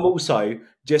also,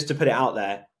 just to put it out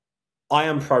there, I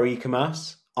am pro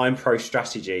e-commerce. I'm pro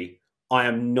strategy. I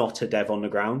am not a dev on the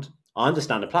ground. I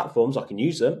understand the platforms, I can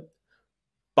use them,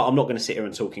 but I'm not going to sit here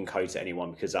and talk in code to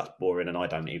anyone because that's boring and I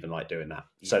don't even like doing that.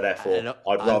 So therefore,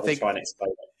 I'd I rather think, try and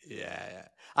explain it. yeah.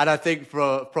 And I think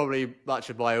for probably much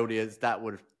of my audience, that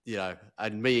would,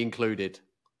 and me included,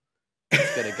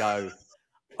 it's going to go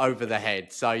over the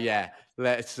head. So yeah,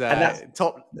 let's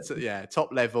top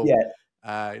level.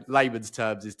 Layman's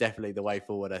terms is definitely the way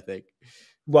forward, I think.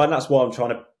 Well, and that's why I'm trying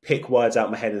to pick words out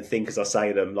of my head and think as I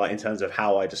say them, like in terms of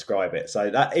how I describe it.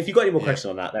 So if you've got any more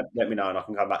questions on that, let me know and I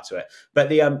can come back to it. But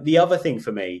the other thing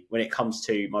for me when it comes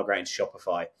to migrating to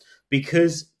Shopify,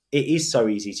 because it is so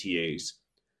easy to use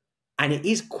and it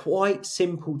is quite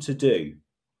simple to do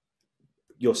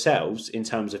yourselves in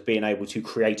terms of being able to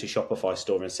create a Shopify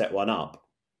store and set one up,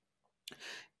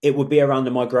 it would be around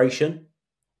the migration.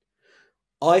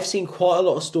 I've seen quite a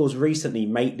lot of stores recently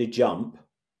make the jump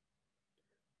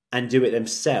and do it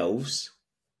themselves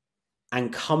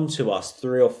and come to us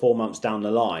 3 or 4 months down the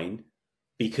line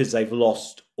because they've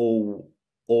lost all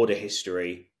order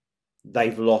history.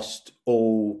 They've lost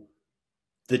all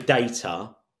the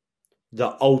data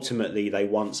that ultimately they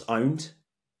once owned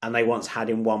and they once had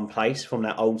in one place from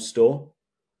their old store.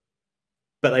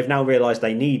 But they've now realized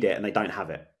they need it and they don't have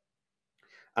it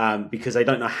because they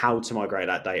don't know how to migrate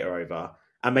that data over.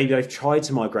 And maybe they've tried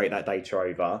to migrate that data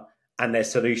over and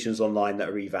there's solutions online that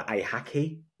are either A,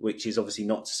 hacky, which is obviously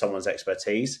not to someone's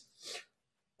expertise,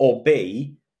 or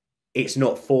B, it's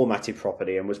not formatted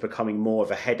properly and was becoming more of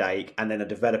a headache. And then a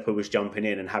developer was jumping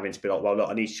in and having to be like, well, look,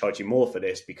 I need to charge you more for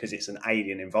this because it's an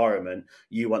alien environment.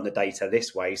 You want the data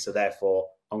this way. So therefore,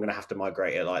 I'm going to have to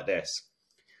migrate it like this.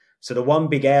 So the one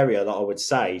big area that I would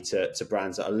say to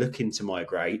brands that are looking to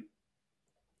migrate,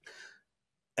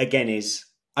 again, is,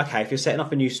 okay, if you're setting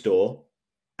up a new store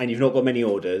and you've not got many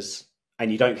orders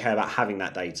and you don't care about having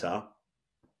that data,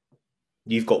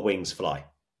 you've got wings, fly.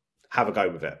 Have a go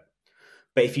with it.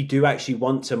 But if you do actually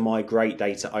want to migrate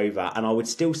data over, and I would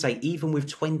still say even with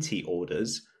 20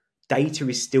 orders, data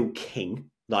is still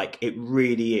king, like it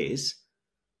really is,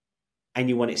 and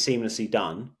you want it seamlessly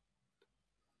done,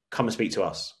 come and speak to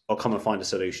us or come and find a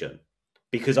solution.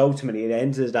 Because ultimately, at the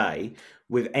end of the day,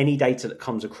 with any data that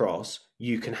comes across,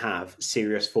 you can have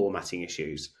serious formatting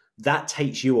issues. That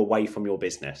takes you away from your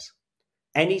business.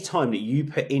 Any time that you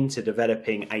put into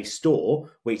developing a store,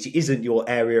 which isn't your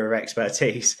area of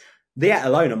expertise, let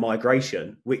alone a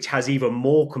migration, which has even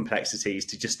more complexities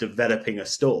to just developing a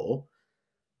store,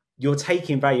 you're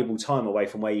taking valuable time away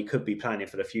from where you could be planning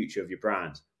for the future of your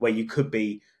brand, where you could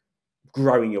be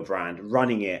growing your brand,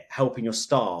 running it, helping your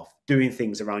staff, doing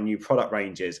things around new product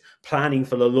ranges, planning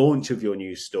for the launch of your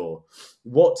new store.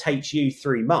 What takes you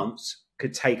 3 months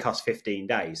could take us 15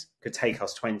 days, could take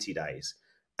us 20 days.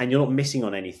 And you're not missing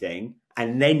on anything.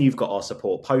 And then you've got our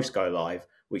support post go live,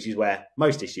 which is where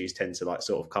most issues tend to like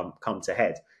sort of come to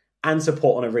head, and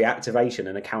support on a reactivation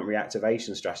and account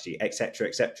reactivation strategy, et cetera,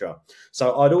 et cetera.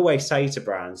 So I'd always say to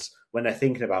brands when they're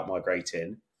thinking about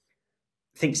migrating,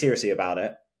 think seriously about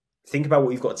it. Think about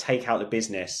what you've got to take out of the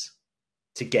business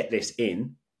to get this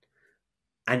in.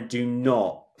 And do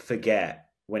not forget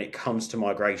when it comes to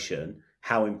migration,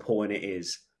 how important it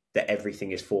is that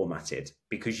everything is formatted,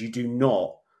 because you do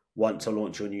not want to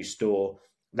launch your new store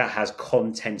that has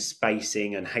content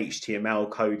spacing and HTML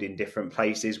code in different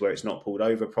places where it's not pulled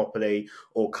over properly,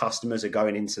 or customers are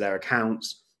going into their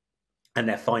accounts and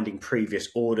they're finding previous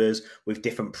orders with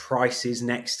different prices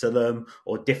next to them,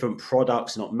 or different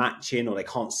products not matching, or they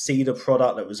can't see the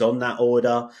product that was on that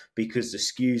order because the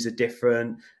SKUs are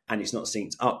different and it's not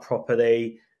synced up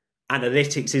properly.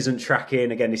 Analytics isn't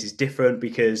tracking. Again, this is different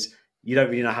because you don't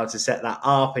really know how to set that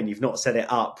up and you've not set it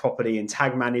up properly in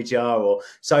Tag Manager. Or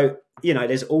so,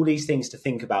 there's all these things to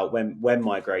think about when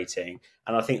migrating.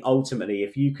 And I think ultimately,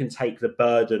 if you can take the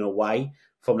burden away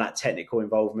from that technical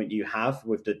involvement you have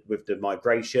with the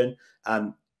migration,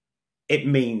 it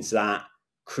means that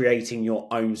creating your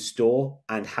own store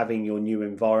and having your new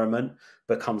environment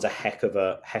becomes a heck of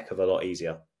a lot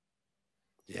easier.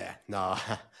 Yeah, no,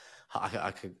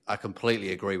 I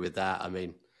completely agree with that. I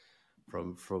mean,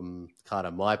 from kind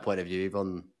of my point of view,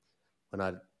 even when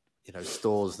I,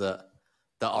 stores that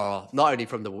are not only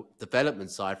from the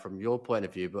development side, from your point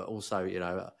of view, but also,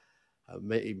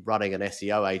 me running an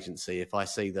SEO agency, if I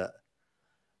see that,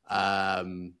 a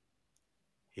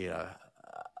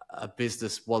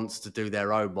business wants to do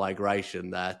their own migration,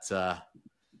 that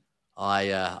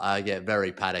I get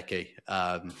very panicky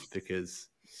because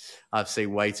I've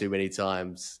seen way too many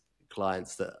times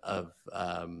clients that have,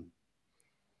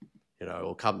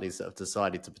 or companies that have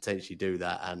decided to potentially do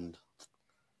that, and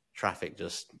traffic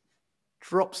just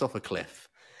drops off a cliff.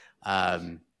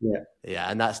 Yeah.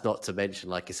 Yeah, and that's not to mention,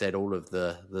 like I said, all of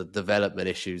the development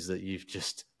issues that you've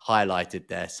just highlighted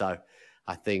there. So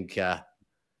I think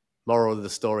moral of the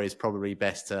story is probably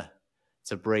best to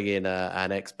bring in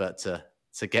an expert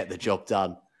to get the job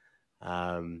done,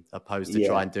 opposed to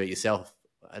try and do it yourself.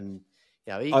 And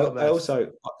I e-commerce,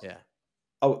 also yeah.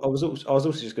 I was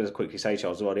also just going to quickly say,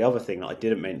 Charles, well, the other thing that I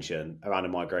didn't mention around a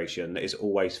migration that is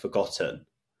always forgotten.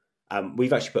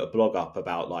 We've actually put a blog up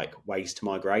about like ways to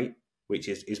migrate, which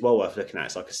is well worth looking at.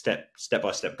 It's like a step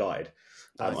by step guide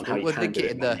Nice. on how you We'll can link do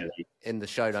it it manually. in the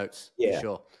show notes for Yeah,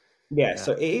 sure. yeah. Yeah.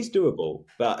 So it is doable,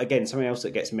 but again, something else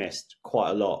that gets missed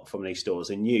quite a lot from these stores,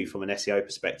 and you, from an SEO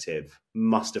perspective,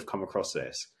 must have come across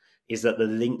this, is that the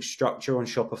link structure on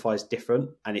Shopify is different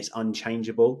and it's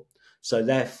unchangeable. So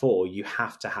therefore, you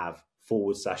have to have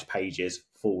 /pages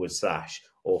 /blogs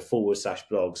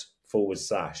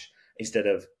 / instead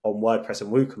of on WordPress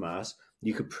and WooCommerce,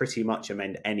 you could pretty much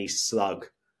amend any slug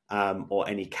or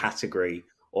any category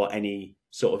or any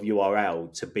sort of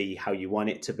URL to be how you want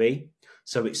it to be.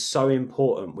 So it's so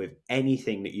important with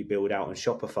anything that you build out on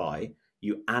Shopify,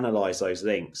 you analyze those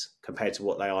links compared to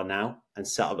what they are now and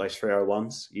set up those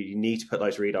 301s. You need to put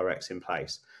those redirects in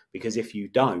place, because if you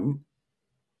don't,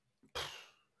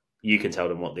 you can tell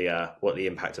them what the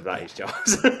impact of that is,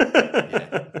 Charles.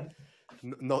 Yeah.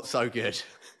 Not so good.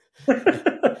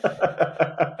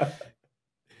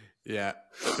 Yeah,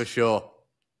 for sure.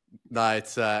 No,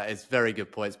 it's very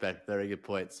good points, Ben. Very good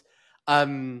points.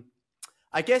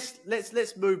 I guess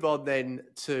let's move on then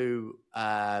to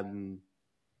some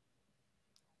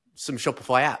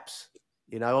Shopify apps.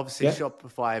 Obviously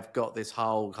Shopify have got this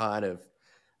whole kind of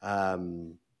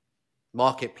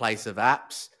marketplace of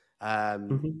apps,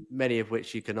 many of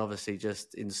which you can obviously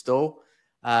just install.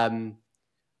 In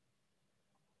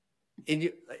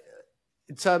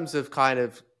terms of kind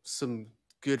of some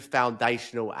good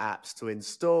foundational apps to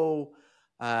install,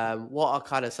 what are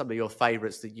kind of some of your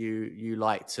favorites that you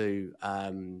like to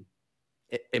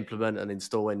implement and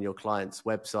install in your clients'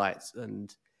 websites,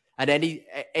 and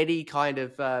any kind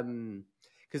of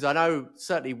because I know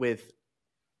certainly with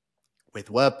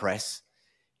WordPress,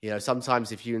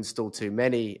 sometimes if you install too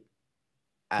many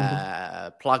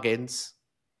plugins,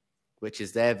 which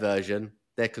is their version,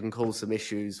 there can cause some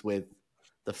issues with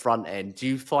the front end. Do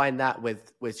you find that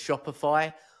with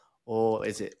Shopify, or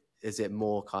is it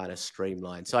more kind of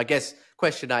streamlined? So I guess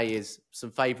question A is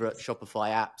some favorite Shopify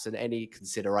apps and any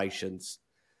considerations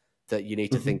that you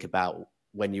need to think about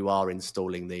when you are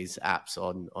installing these apps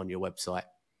on your website.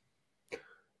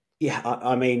 Yeah,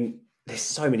 I mean, there's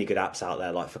so many good apps out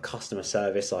there, like for customer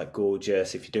service, like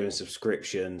Gorgeous. If you're doing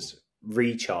subscriptions,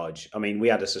 Recharge. I mean, we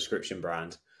had a subscription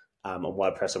brand on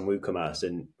WordPress and WooCommerce,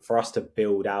 and for us to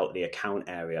build out the account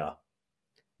area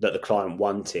that the client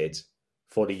wanted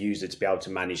for the user to be able to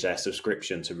manage their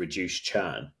subscription to reduce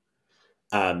churn,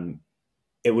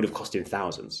 it would have cost him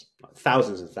thousands and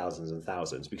thousands and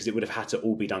thousands, because it would have had to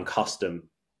all be done custom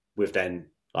with then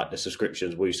like the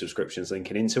subscriptions, Woo subscriptions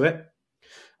linking into it.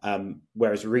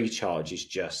 Whereas Recharge is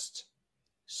just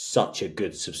such a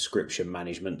good subscription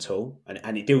management tool,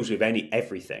 and it deals with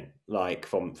everything, like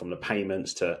from the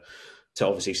payments to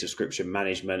obviously subscription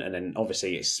management, and then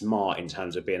obviously it's smart in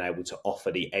terms of being able to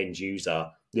offer the end user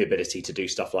the ability to do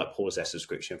stuff like pause their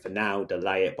subscription for now,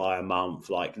 delay it by a month,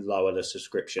 like lower the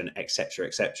subscription, etc.,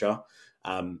 etc.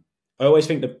 I always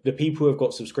think the people who have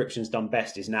got subscriptions done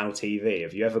best is Now TV.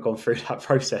 Have you ever gone through that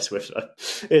process with them?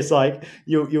 It's like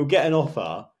you'll get an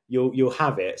offer, you'll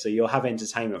have it, so you'll have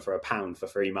entertainment for £1 for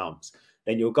 3 months.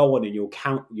 Then you'll go on and you'll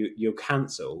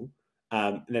cancel,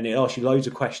 and then it asks you loads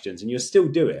of questions, and you'll still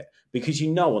do it because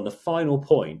on the final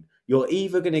point you're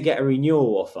either going to get a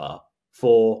renewal offer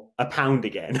for £1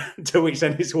 again, to which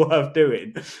then it's worth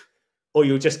doing, or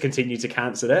you'll just continue to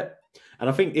cancel it. And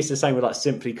I think it's the same with like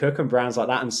Simply Cook and brands like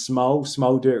that, and Small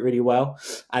do it really well.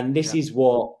 And this is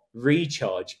what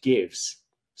Recharge gives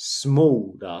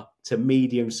smaller to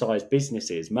medium-sized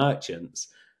businesses, merchants,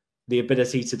 the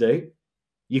ability to do.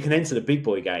 You can enter the big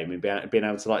boy game and being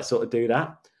able to like sort of do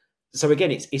that. So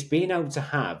again, it's being able to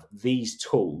have these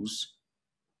tools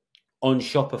on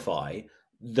Shopify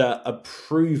that are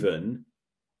proven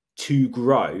to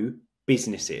grow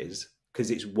businesses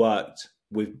because it's worked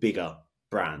with bigger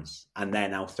brands and they're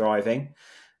now thriving.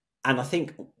 And I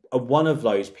think one of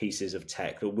those pieces of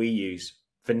tech that we use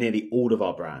for nearly all of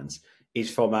our brands is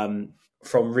from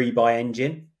Rebuy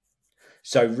Engine.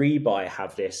 So Rebuy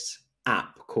have this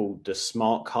app called the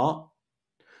Smart Cart,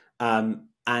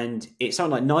 and it's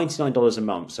something like $99 a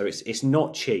month, so it's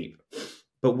not cheap.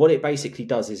 But what it basically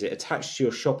does is it attaches to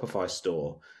your Shopify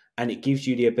store, and it gives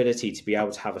you the ability to be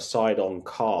able to have a side-on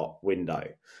cart window.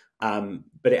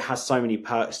 but it has so many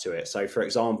perks to it. So, for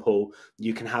example,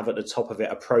 you can have at the top of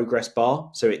it a progress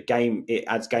bar. So it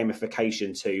adds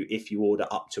gamification to, if you order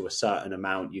up to a certain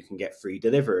amount, you can get free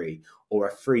delivery or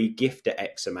a free gift at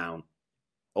X amount,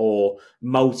 or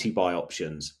multi-buy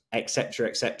options, etc.,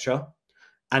 etc.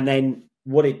 And then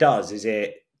what it does is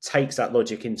it takes that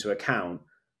logic into account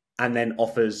and then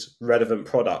offers relevant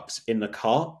products in the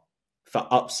cart for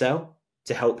upsell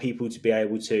to help people to be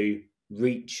able to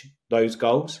reach those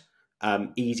goals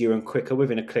easier and quicker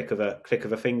within a click of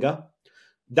a finger.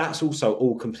 That's also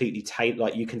all completely tailored.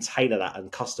 Like, you can tailor that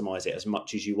and customize it as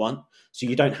much as you want. So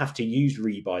you don't have to use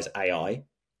Rebuy's AI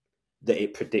that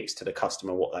it predicts to the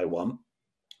customer what they want.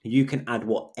 You can add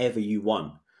whatever you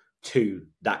want to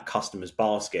that customer's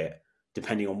basket,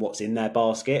 depending on what's in their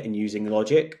basket and using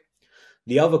logic.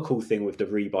 The other cool thing with the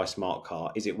Rebuy Smart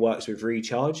Cart is it works with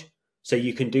recharge. So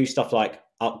you can do stuff like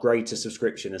upgrade to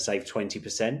subscription and save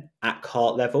 20% at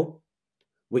cart level,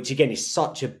 which again is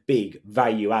such a big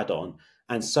value add-on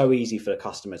and so easy for the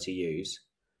customer to use.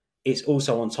 It's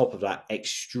also, on top of that,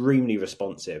 extremely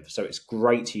responsive. So it's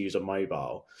great to use on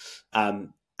mobile.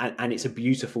 And it's a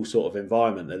beautiful sort of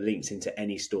environment that links into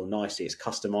any store nicely. It's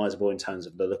customizable in terms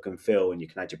of the look and feel, and you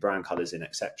can add your brand colors in,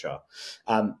 etc.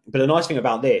 But the nice thing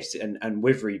about this and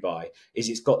with Rebuy is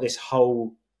it's got this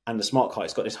whole, and the smart cart,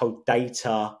 it's got this whole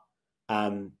data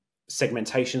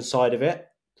segmentation side of it.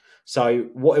 So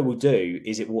what it will do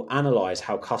is it will analyze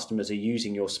how customers are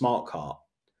using your smart cart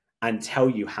and tell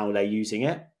you how they're using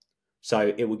it.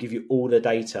 So it will give you all the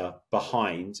data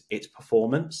behind its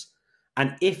performance.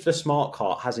 And if the smart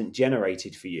cart hasn't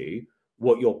generated for you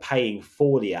what you're paying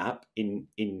for the app in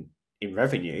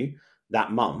revenue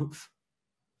that month,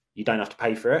 you don't have to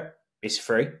pay for it. It's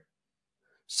free.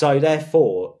 So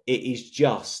therefore, it is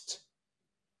just,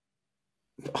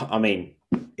 I mean,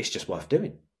 it's just worth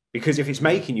doing. Because if it's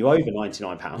making you over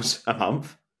 £99 a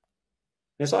month,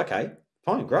 it's like, okay,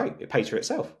 fine, great. It pays for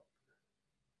itself.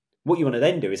 What you want to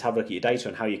then do is have a look at your data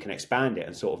and how you can expand it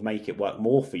and sort of make it work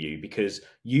more for you, because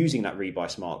using that Rebuy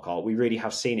Smart Cart, we really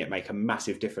have seen it make a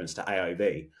massive difference to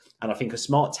AOV. And I think a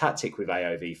smart tactic with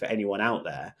AOV for anyone out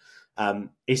there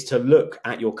is to look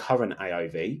at your current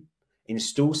AOV,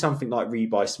 install something like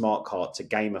Rebuy Smart Cart to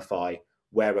gamify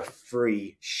where a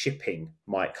free shipping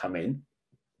might come in,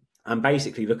 and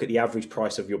basically look at the average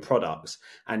price of your products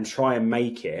and try and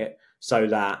make it so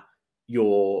that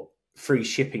your free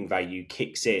shipping value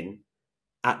kicks in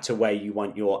at to where you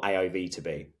want your AOV to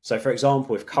be. So for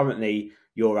example, if currently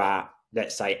you're at,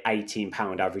 let's say,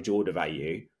 £18 average order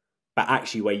value, but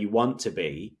actually where you want to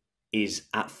be is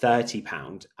at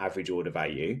 £30 average order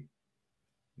value,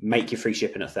 make your free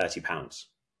shipping at £30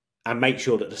 and make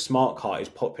sure that the smart cart is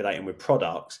populating with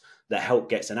products that help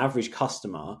gets an average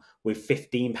customer with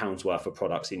 £15 worth of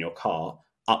products in your cart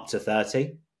up to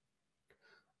 30.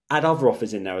 Add other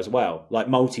offers in there as well, like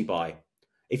multi-buy.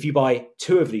 If you buy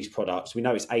 2 of these products, we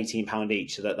know it's £18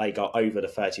 each, so that they go over the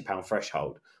 £30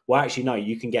 threshold. Well, actually, no,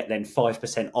 you can get then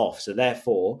 5% off. So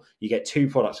therefore, you get 2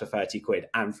 products for 30 quid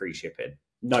and free shipping.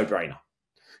 No brainer.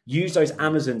 Use those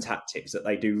Amazon tactics that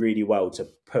they do really well to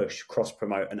push,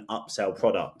 cross-promote and upsell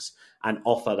products and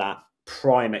offer that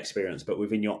prime experience, but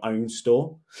within your own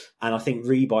store. And I think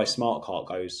Rebuy Smart Cart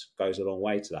goes a long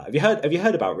way to that. Have you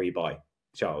heard about Rebuy,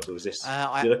 Charles, or was this?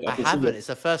 I haven't. It's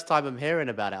the first time I'm hearing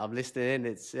about it. I'm listening in.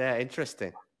 It's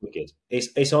interesting. Wicked.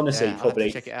 It's honestly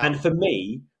probably, check it out. And for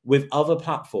me, with other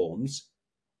platforms,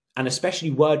 and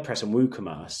especially WordPress and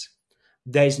WooCommerce,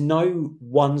 there's no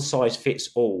one size fits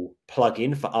all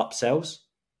plugin for upsells,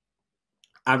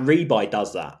 and Rebuy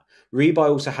does that. Rebuy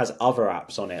also has other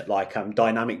apps on it, like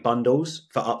dynamic bundles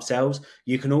for upsells.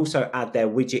 You can also add their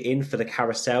widget in for the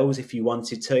carousels if you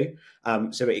wanted to,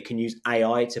 so it can use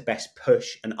AI to best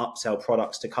push and upsell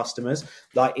products to customers.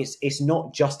 Like, it's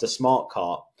not just a smart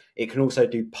cart. It can also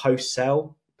do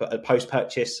post-sale,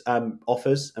 post-purchase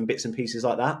offers and bits and pieces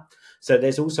like that. So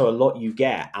there's also a lot you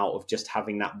get out of just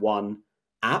having that one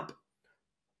app.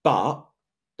 But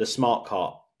the smart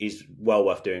cart is well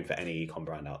worth doing for any e-com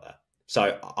brand out there.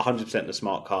 So 100% the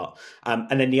smart cart.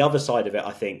 And then the other side of it,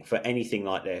 I think, for anything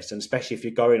like this, and especially if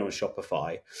you're going on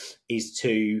Shopify, is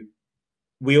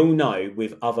we all know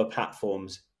with other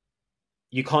platforms,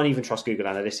 you can't even trust Google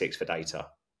Analytics for data.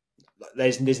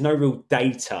 There's no real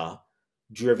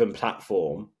data-driven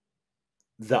platform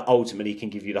that ultimately can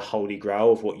give you the holy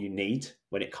grail of what you need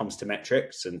when it comes to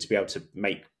metrics and to be able to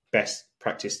make best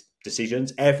practice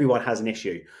decisions. Everyone has an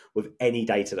issue with any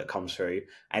data that comes through,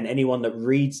 and anyone that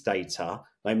reads data,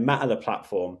 no matter the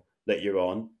platform that you're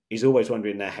on, is always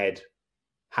wondering in their head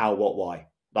how, what, why.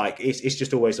 Like, it's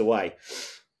just always the way.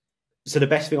 So the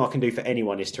best thing I can do for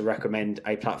anyone is to recommend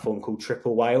a platform called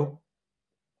Triple Whale.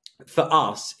 For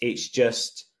us, it's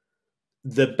just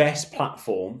the best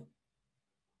platform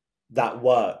that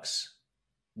works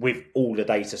with all the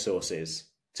data sources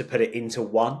to put it into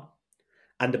one.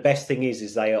 And the best thing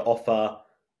is they offer,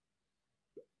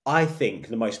 I think,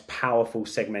 the most powerful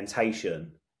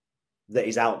segmentation that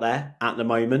is out there at the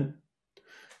moment.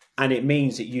 And it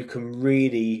means that you can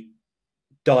really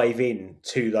dive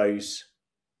into those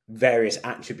various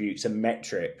attributes and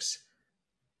metrics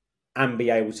and be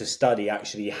able to study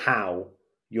actually how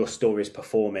your store is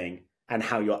performing and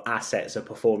how your assets are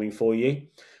performing for you.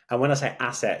 And when I say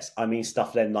assets, I mean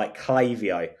stuff then like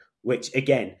Klaviyo, which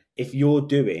again, if you're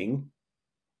doing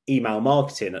email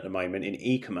marketing at the moment in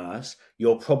e-commerce,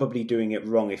 you're probably doing it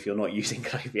wrong if you're not using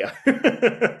Klaviyo,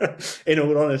 in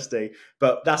all honesty.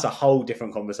 But that's a whole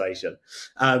different conversation.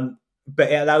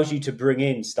 But it allows you to bring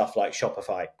in stuff like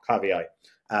Shopify, Klaviyo,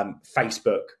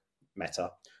 Facebook,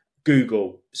 Meta,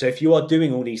 Google. So if you are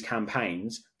doing all these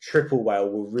campaigns, Triple Whale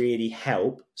will really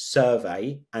help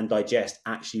survey and digest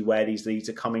actually where these leads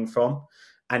are coming from.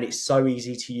 And it's so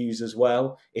easy to use as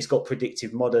well. It's got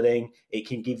predictive modeling. It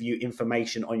can give you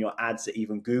information on your ads that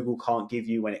even Google can't give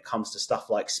you when it comes to stuff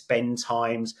like spend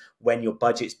times, when your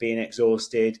budget's being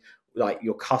exhausted, like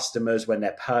your customers, when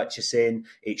they're purchasing.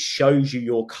 It shows you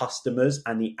your customers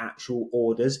and the actual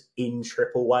orders in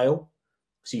Triple Whale.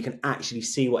 So you can actually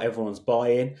see what everyone's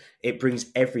buying. It brings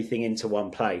everything into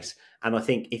one place. And I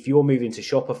think if you're moving to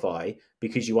Shopify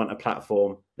because you want a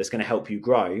platform that's going to help you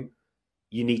grow,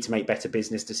 you need to make better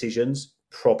business decisions,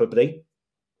 probably.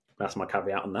 That's my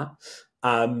caveat on that.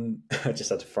 I just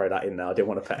had to throw that in there. I didn't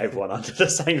want to put everyone under the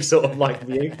same sort of like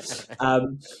view.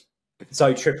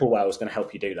 So Triple Whale is going to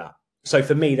help you do that. So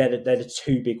for me, they're the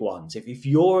two big ones. If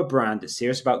you're a brand that's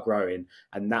serious about growing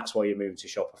and that's why you're moving to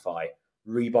Shopify,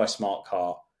 Rebuy Smart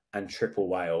Cart and Triple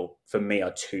Whale, for me,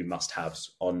 are two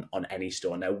must-haves on any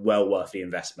store. And they're well worth the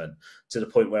investment, to the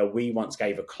point where we once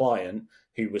gave a client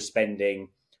who was spending,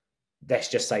 let's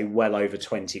just say, well over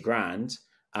 20 grand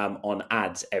on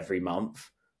ads every month,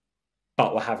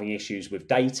 but were having issues with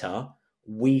data.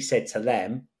 We said to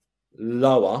them,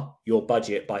 lower your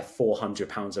budget by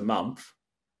 £400 a month,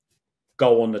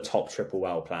 go on the top Triple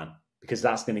Whale plan, because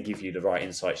that's going to give you the right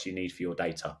insights you need for your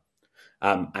data.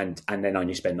 And then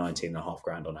only spend 19.5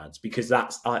 grand on ads, because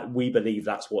that's, we believe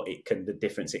that's what the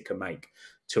difference it can make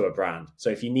to a brand. So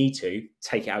if you need to,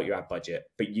 take it out your ad budget,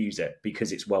 but use it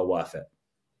because it's well worth it.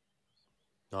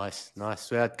 Nice.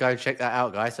 Well, go and check that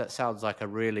out, guys. That sounds like a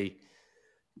really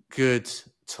good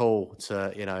tool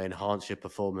to, enhance your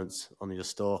performance on your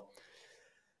store.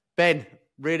 Ben,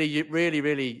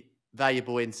 really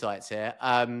valuable insights here.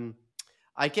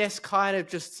 I guess kind of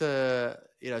just to,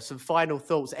 some final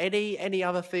thoughts. Any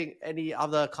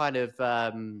other kind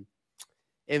of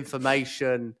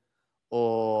information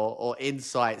or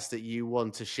insights that you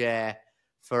want to share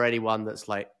for anyone that's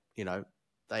like,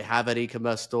 they have an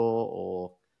e-commerce store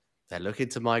or they're looking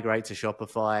to migrate to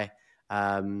Shopify?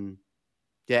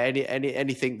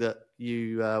 Anything that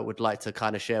you would like to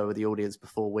kind of share with the audience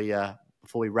before we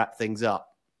wrap things up?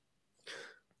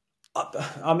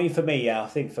 I mean, for me, I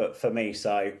think for me,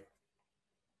 so,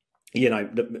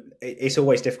 it's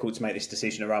always difficult to make this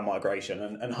decision around migration,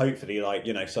 and hopefully,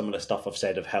 some of the stuff I've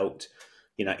said have helped,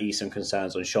 ease some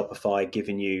concerns on Shopify,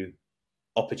 giving you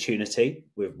opportunity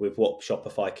with what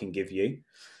Shopify can give you.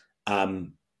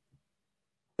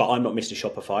 But I'm not Mr.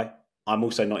 Shopify. I'm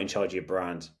also not in charge of your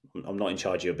brand. I'm not in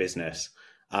charge of your business.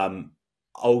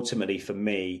 Ultimately, for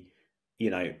me,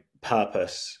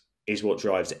 purpose is what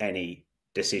drives any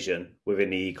decision within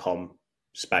the e-com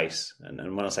space.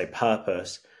 And when I say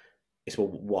purpose, it's, well,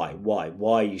 why?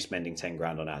 Why are you spending 10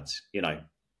 grand on ads?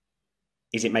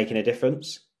 Is it making a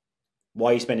difference?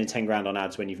 Why are you spending 10 grand on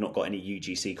ads when you've not got any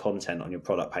UGC content on your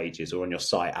product pages or on your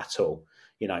site at all?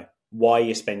 Why are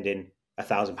you spending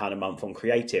 £1,000 a month on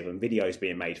creative and videos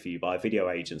being made for you by a video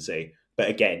agency, but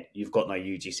again, you've got no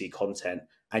UGC content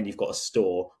and you've got a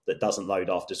store that doesn't load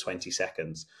after 20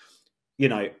 seconds?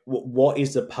 What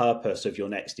is the purpose of your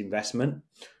next investment?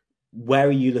 Where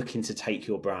are you looking to take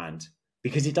your brand?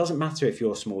 Because it doesn't matter if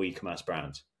you're a small e-commerce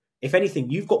brand. If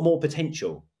anything, you've got more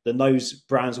potential than those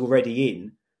brands already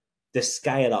in the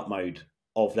scale up mode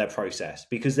of their process,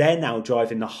 because they're now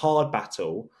driving the hard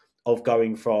battle of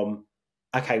going from,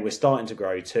 okay, we're starting to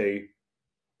grow, to,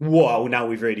 whoa, now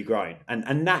we've really grown.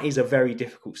 And that is a very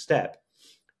difficult step.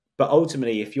 But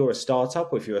ultimately, if you're a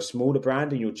startup or if you're a smaller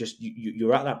brand and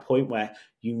you're at that point where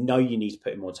you need to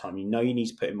put in more time, you need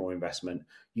to put in more investment,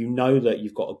 that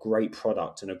you've got a great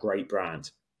product and a great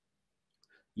brand,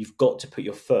 you've got to put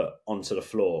your foot onto the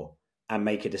floor and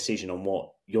make a decision on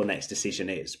what your next decision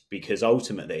is, because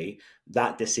ultimately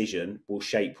that decision will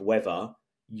shape whether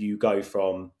you go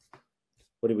from,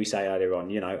 what did we say earlier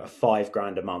on, a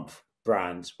 $5,000 a month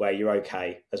brand where you're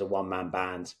okay as a one-man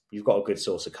band, you've got a good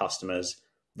source of customers,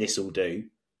 this will do,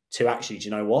 to actually, do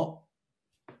you know what?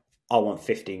 I want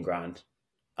 15 grand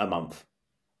a month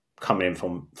coming in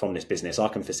from this business. I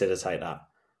can facilitate that.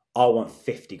 I want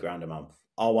 50 grand a month.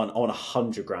 I want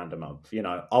 100 grand a month.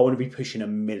 I want to be pushing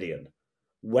 1 million.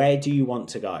 Where do you want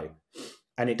to go?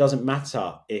 And it doesn't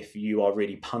matter if you are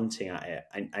really punting at it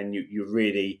and you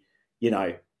really,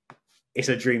 it's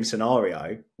a dream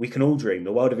scenario. We can all dream.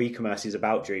 The world of e-commerce is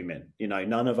about dreaming.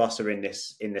 None of us are in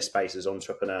this space as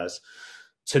entrepreneurs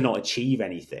to not achieve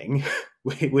anything.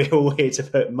 We're all here to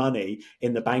put money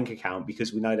in the bank account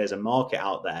because we know there's a market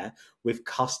out there with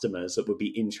customers that would be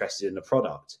interested in the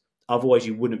product. Otherwise,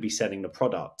 you wouldn't be selling the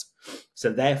product.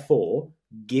 So therefore,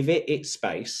 give it its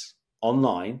space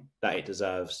online that it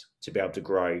deserves to be able to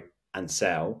grow and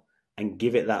sell, and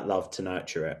give it that love to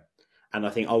nurture it. And I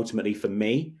think ultimately for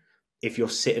me, if you're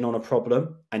sitting on a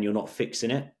problem and you're not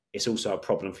fixing it, it's also a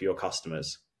problem for your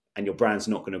customers, and your brand's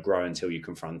not going to grow until you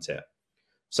confront it.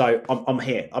 So I'm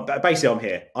here. I'm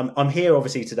here. I'm here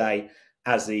obviously today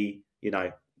as the,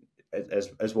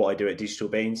 as what I do at Digital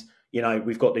Beans.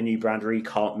 We've got the new brand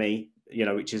Recart Me,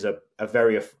 which is a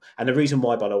very, and the reason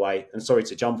why, by the way, and sorry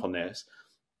to jump on this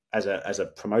as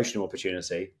a promotional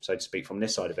opportunity, so to speak, from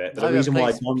this side of it. But the reason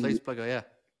why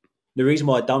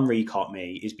I've done Recart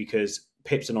Me is because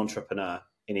Pip's an entrepreneur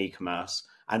in e-commerce,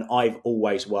 and I've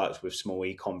always worked with small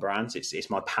e-com brands. It's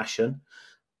my passion.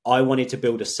 I wanted to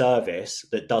build a service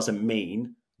that doesn't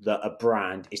mean that a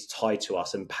brand is tied to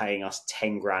us and paying us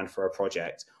 10 grand for a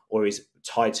project, or is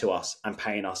tied to us and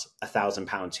paying us £1,000,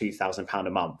 £2,000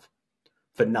 a month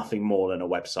for nothing more than a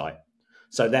website.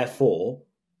 So therefore,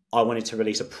 I wanted to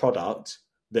release a product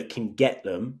that can get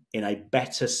them in a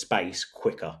better space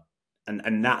quicker.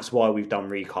 And that's why we've done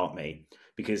Recart Me,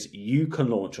 because you can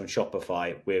launch on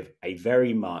Shopify with a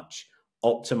very much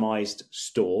optimized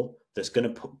store that's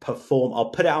going to perform.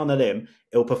 I'll put it out on a limb.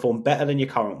 It'll perform better than your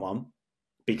current one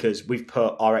because we've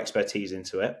put our expertise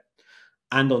into it.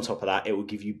 And on top of that, it will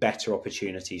give you better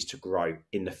opportunities to grow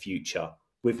in the future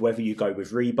with whether you go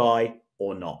with rebuy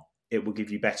or not. It will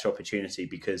give you better opportunity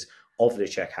because of the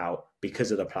checkout,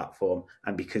 because of the platform,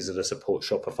 and because of the support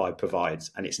Shopify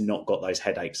provides. And it's not got those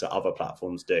headaches that other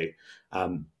platforms do,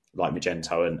 like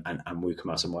Magento and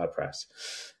WooCommerce and WordPress.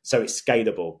 So it's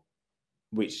scalable,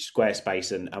 which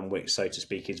Squarespace and Wix, so to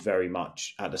speak, is very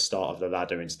much at the start of the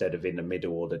ladder instead of in the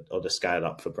middle or the scale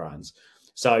up for brands.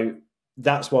 So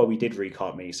that's why we did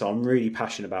Recart Me. So I'm really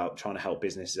passionate about trying to help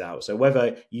businesses out. So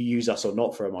whether you use us or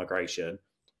not for a migration,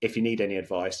 if you need any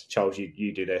advice, Charles,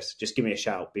 you do this, just give me a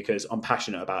shout, because I'm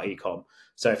passionate about e-com.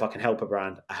 So if I can help a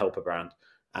brand, I help a brand.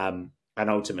 And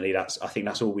ultimately, I think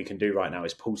that's all we can do right now,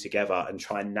 is pull together and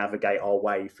try and navigate our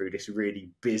way through this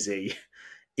really busy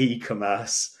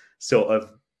e-commerce sort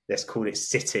of, let's call it,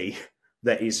 city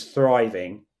that is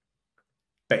thriving,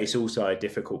 but it's also a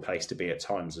difficult place to be at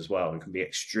times as well, and can be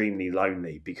extremely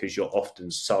lonely because you're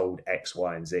often sold X,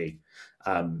 Y, and Z,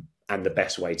 and the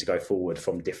best way to go forward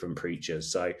from different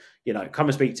preachers. So, come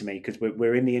and speak to me, because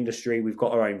we're in the industry, we've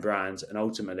got our own brands, and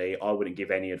ultimately I wouldn't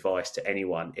give any advice to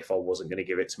anyone if I wasn't going to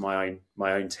give it to my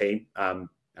own team, and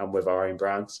with our own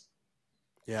brands.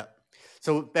 Yeah.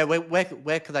 So Ben,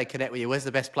 where can they connect with you? Where's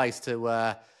the best place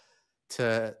to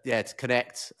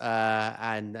connect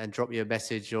and drop you a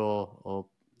message or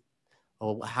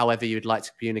however you'd like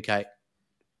to communicate?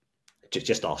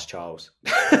 Just ask Charles.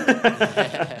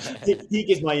 He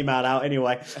gives my email out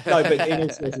anyway. No, but in all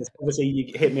seriousness, obviously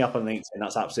you hit me up on LinkedIn.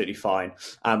 That's absolutely fine.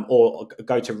 Or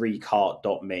go to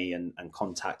recart.me and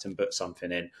contact and book something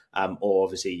in. Or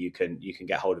obviously you can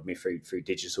get hold of me through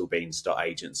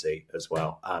digitalbeans.agency as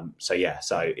well. So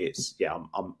it's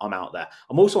I'm out there.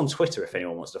 I'm also on Twitter if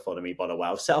anyone wants to follow me. By the way,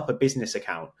 I've set up a business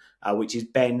account which is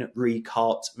Ben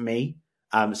Recart Me.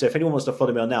 So if anyone wants to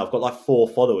follow me on now, I've got like 4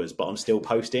 followers, but I'm still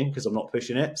posting because I'm not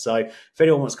pushing it. So if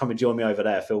anyone wants to come and join me over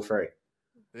there, feel free.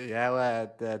 Yeah,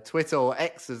 Twitter, or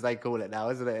X as they call it now,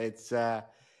 isn't it?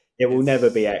 It will never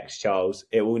be X, Charles.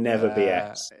 It will never be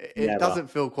X. It doesn't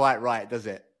feel quite right, does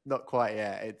it? Not quite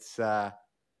yet. It's we'll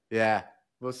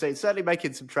see. It's certainly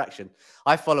making some traction.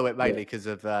 I follow it mainly because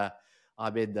of I'm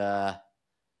in the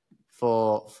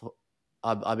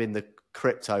I'm in the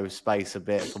crypto space a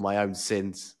bit for my own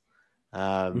sins.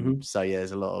 So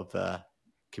there's a lot of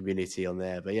community on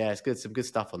there, but it's good. Some good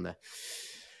stuff on there.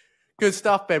 Good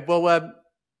stuff, Ben. Well,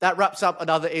 that wraps up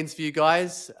another interview,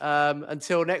 guys.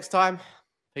 Until next time,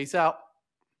 peace out.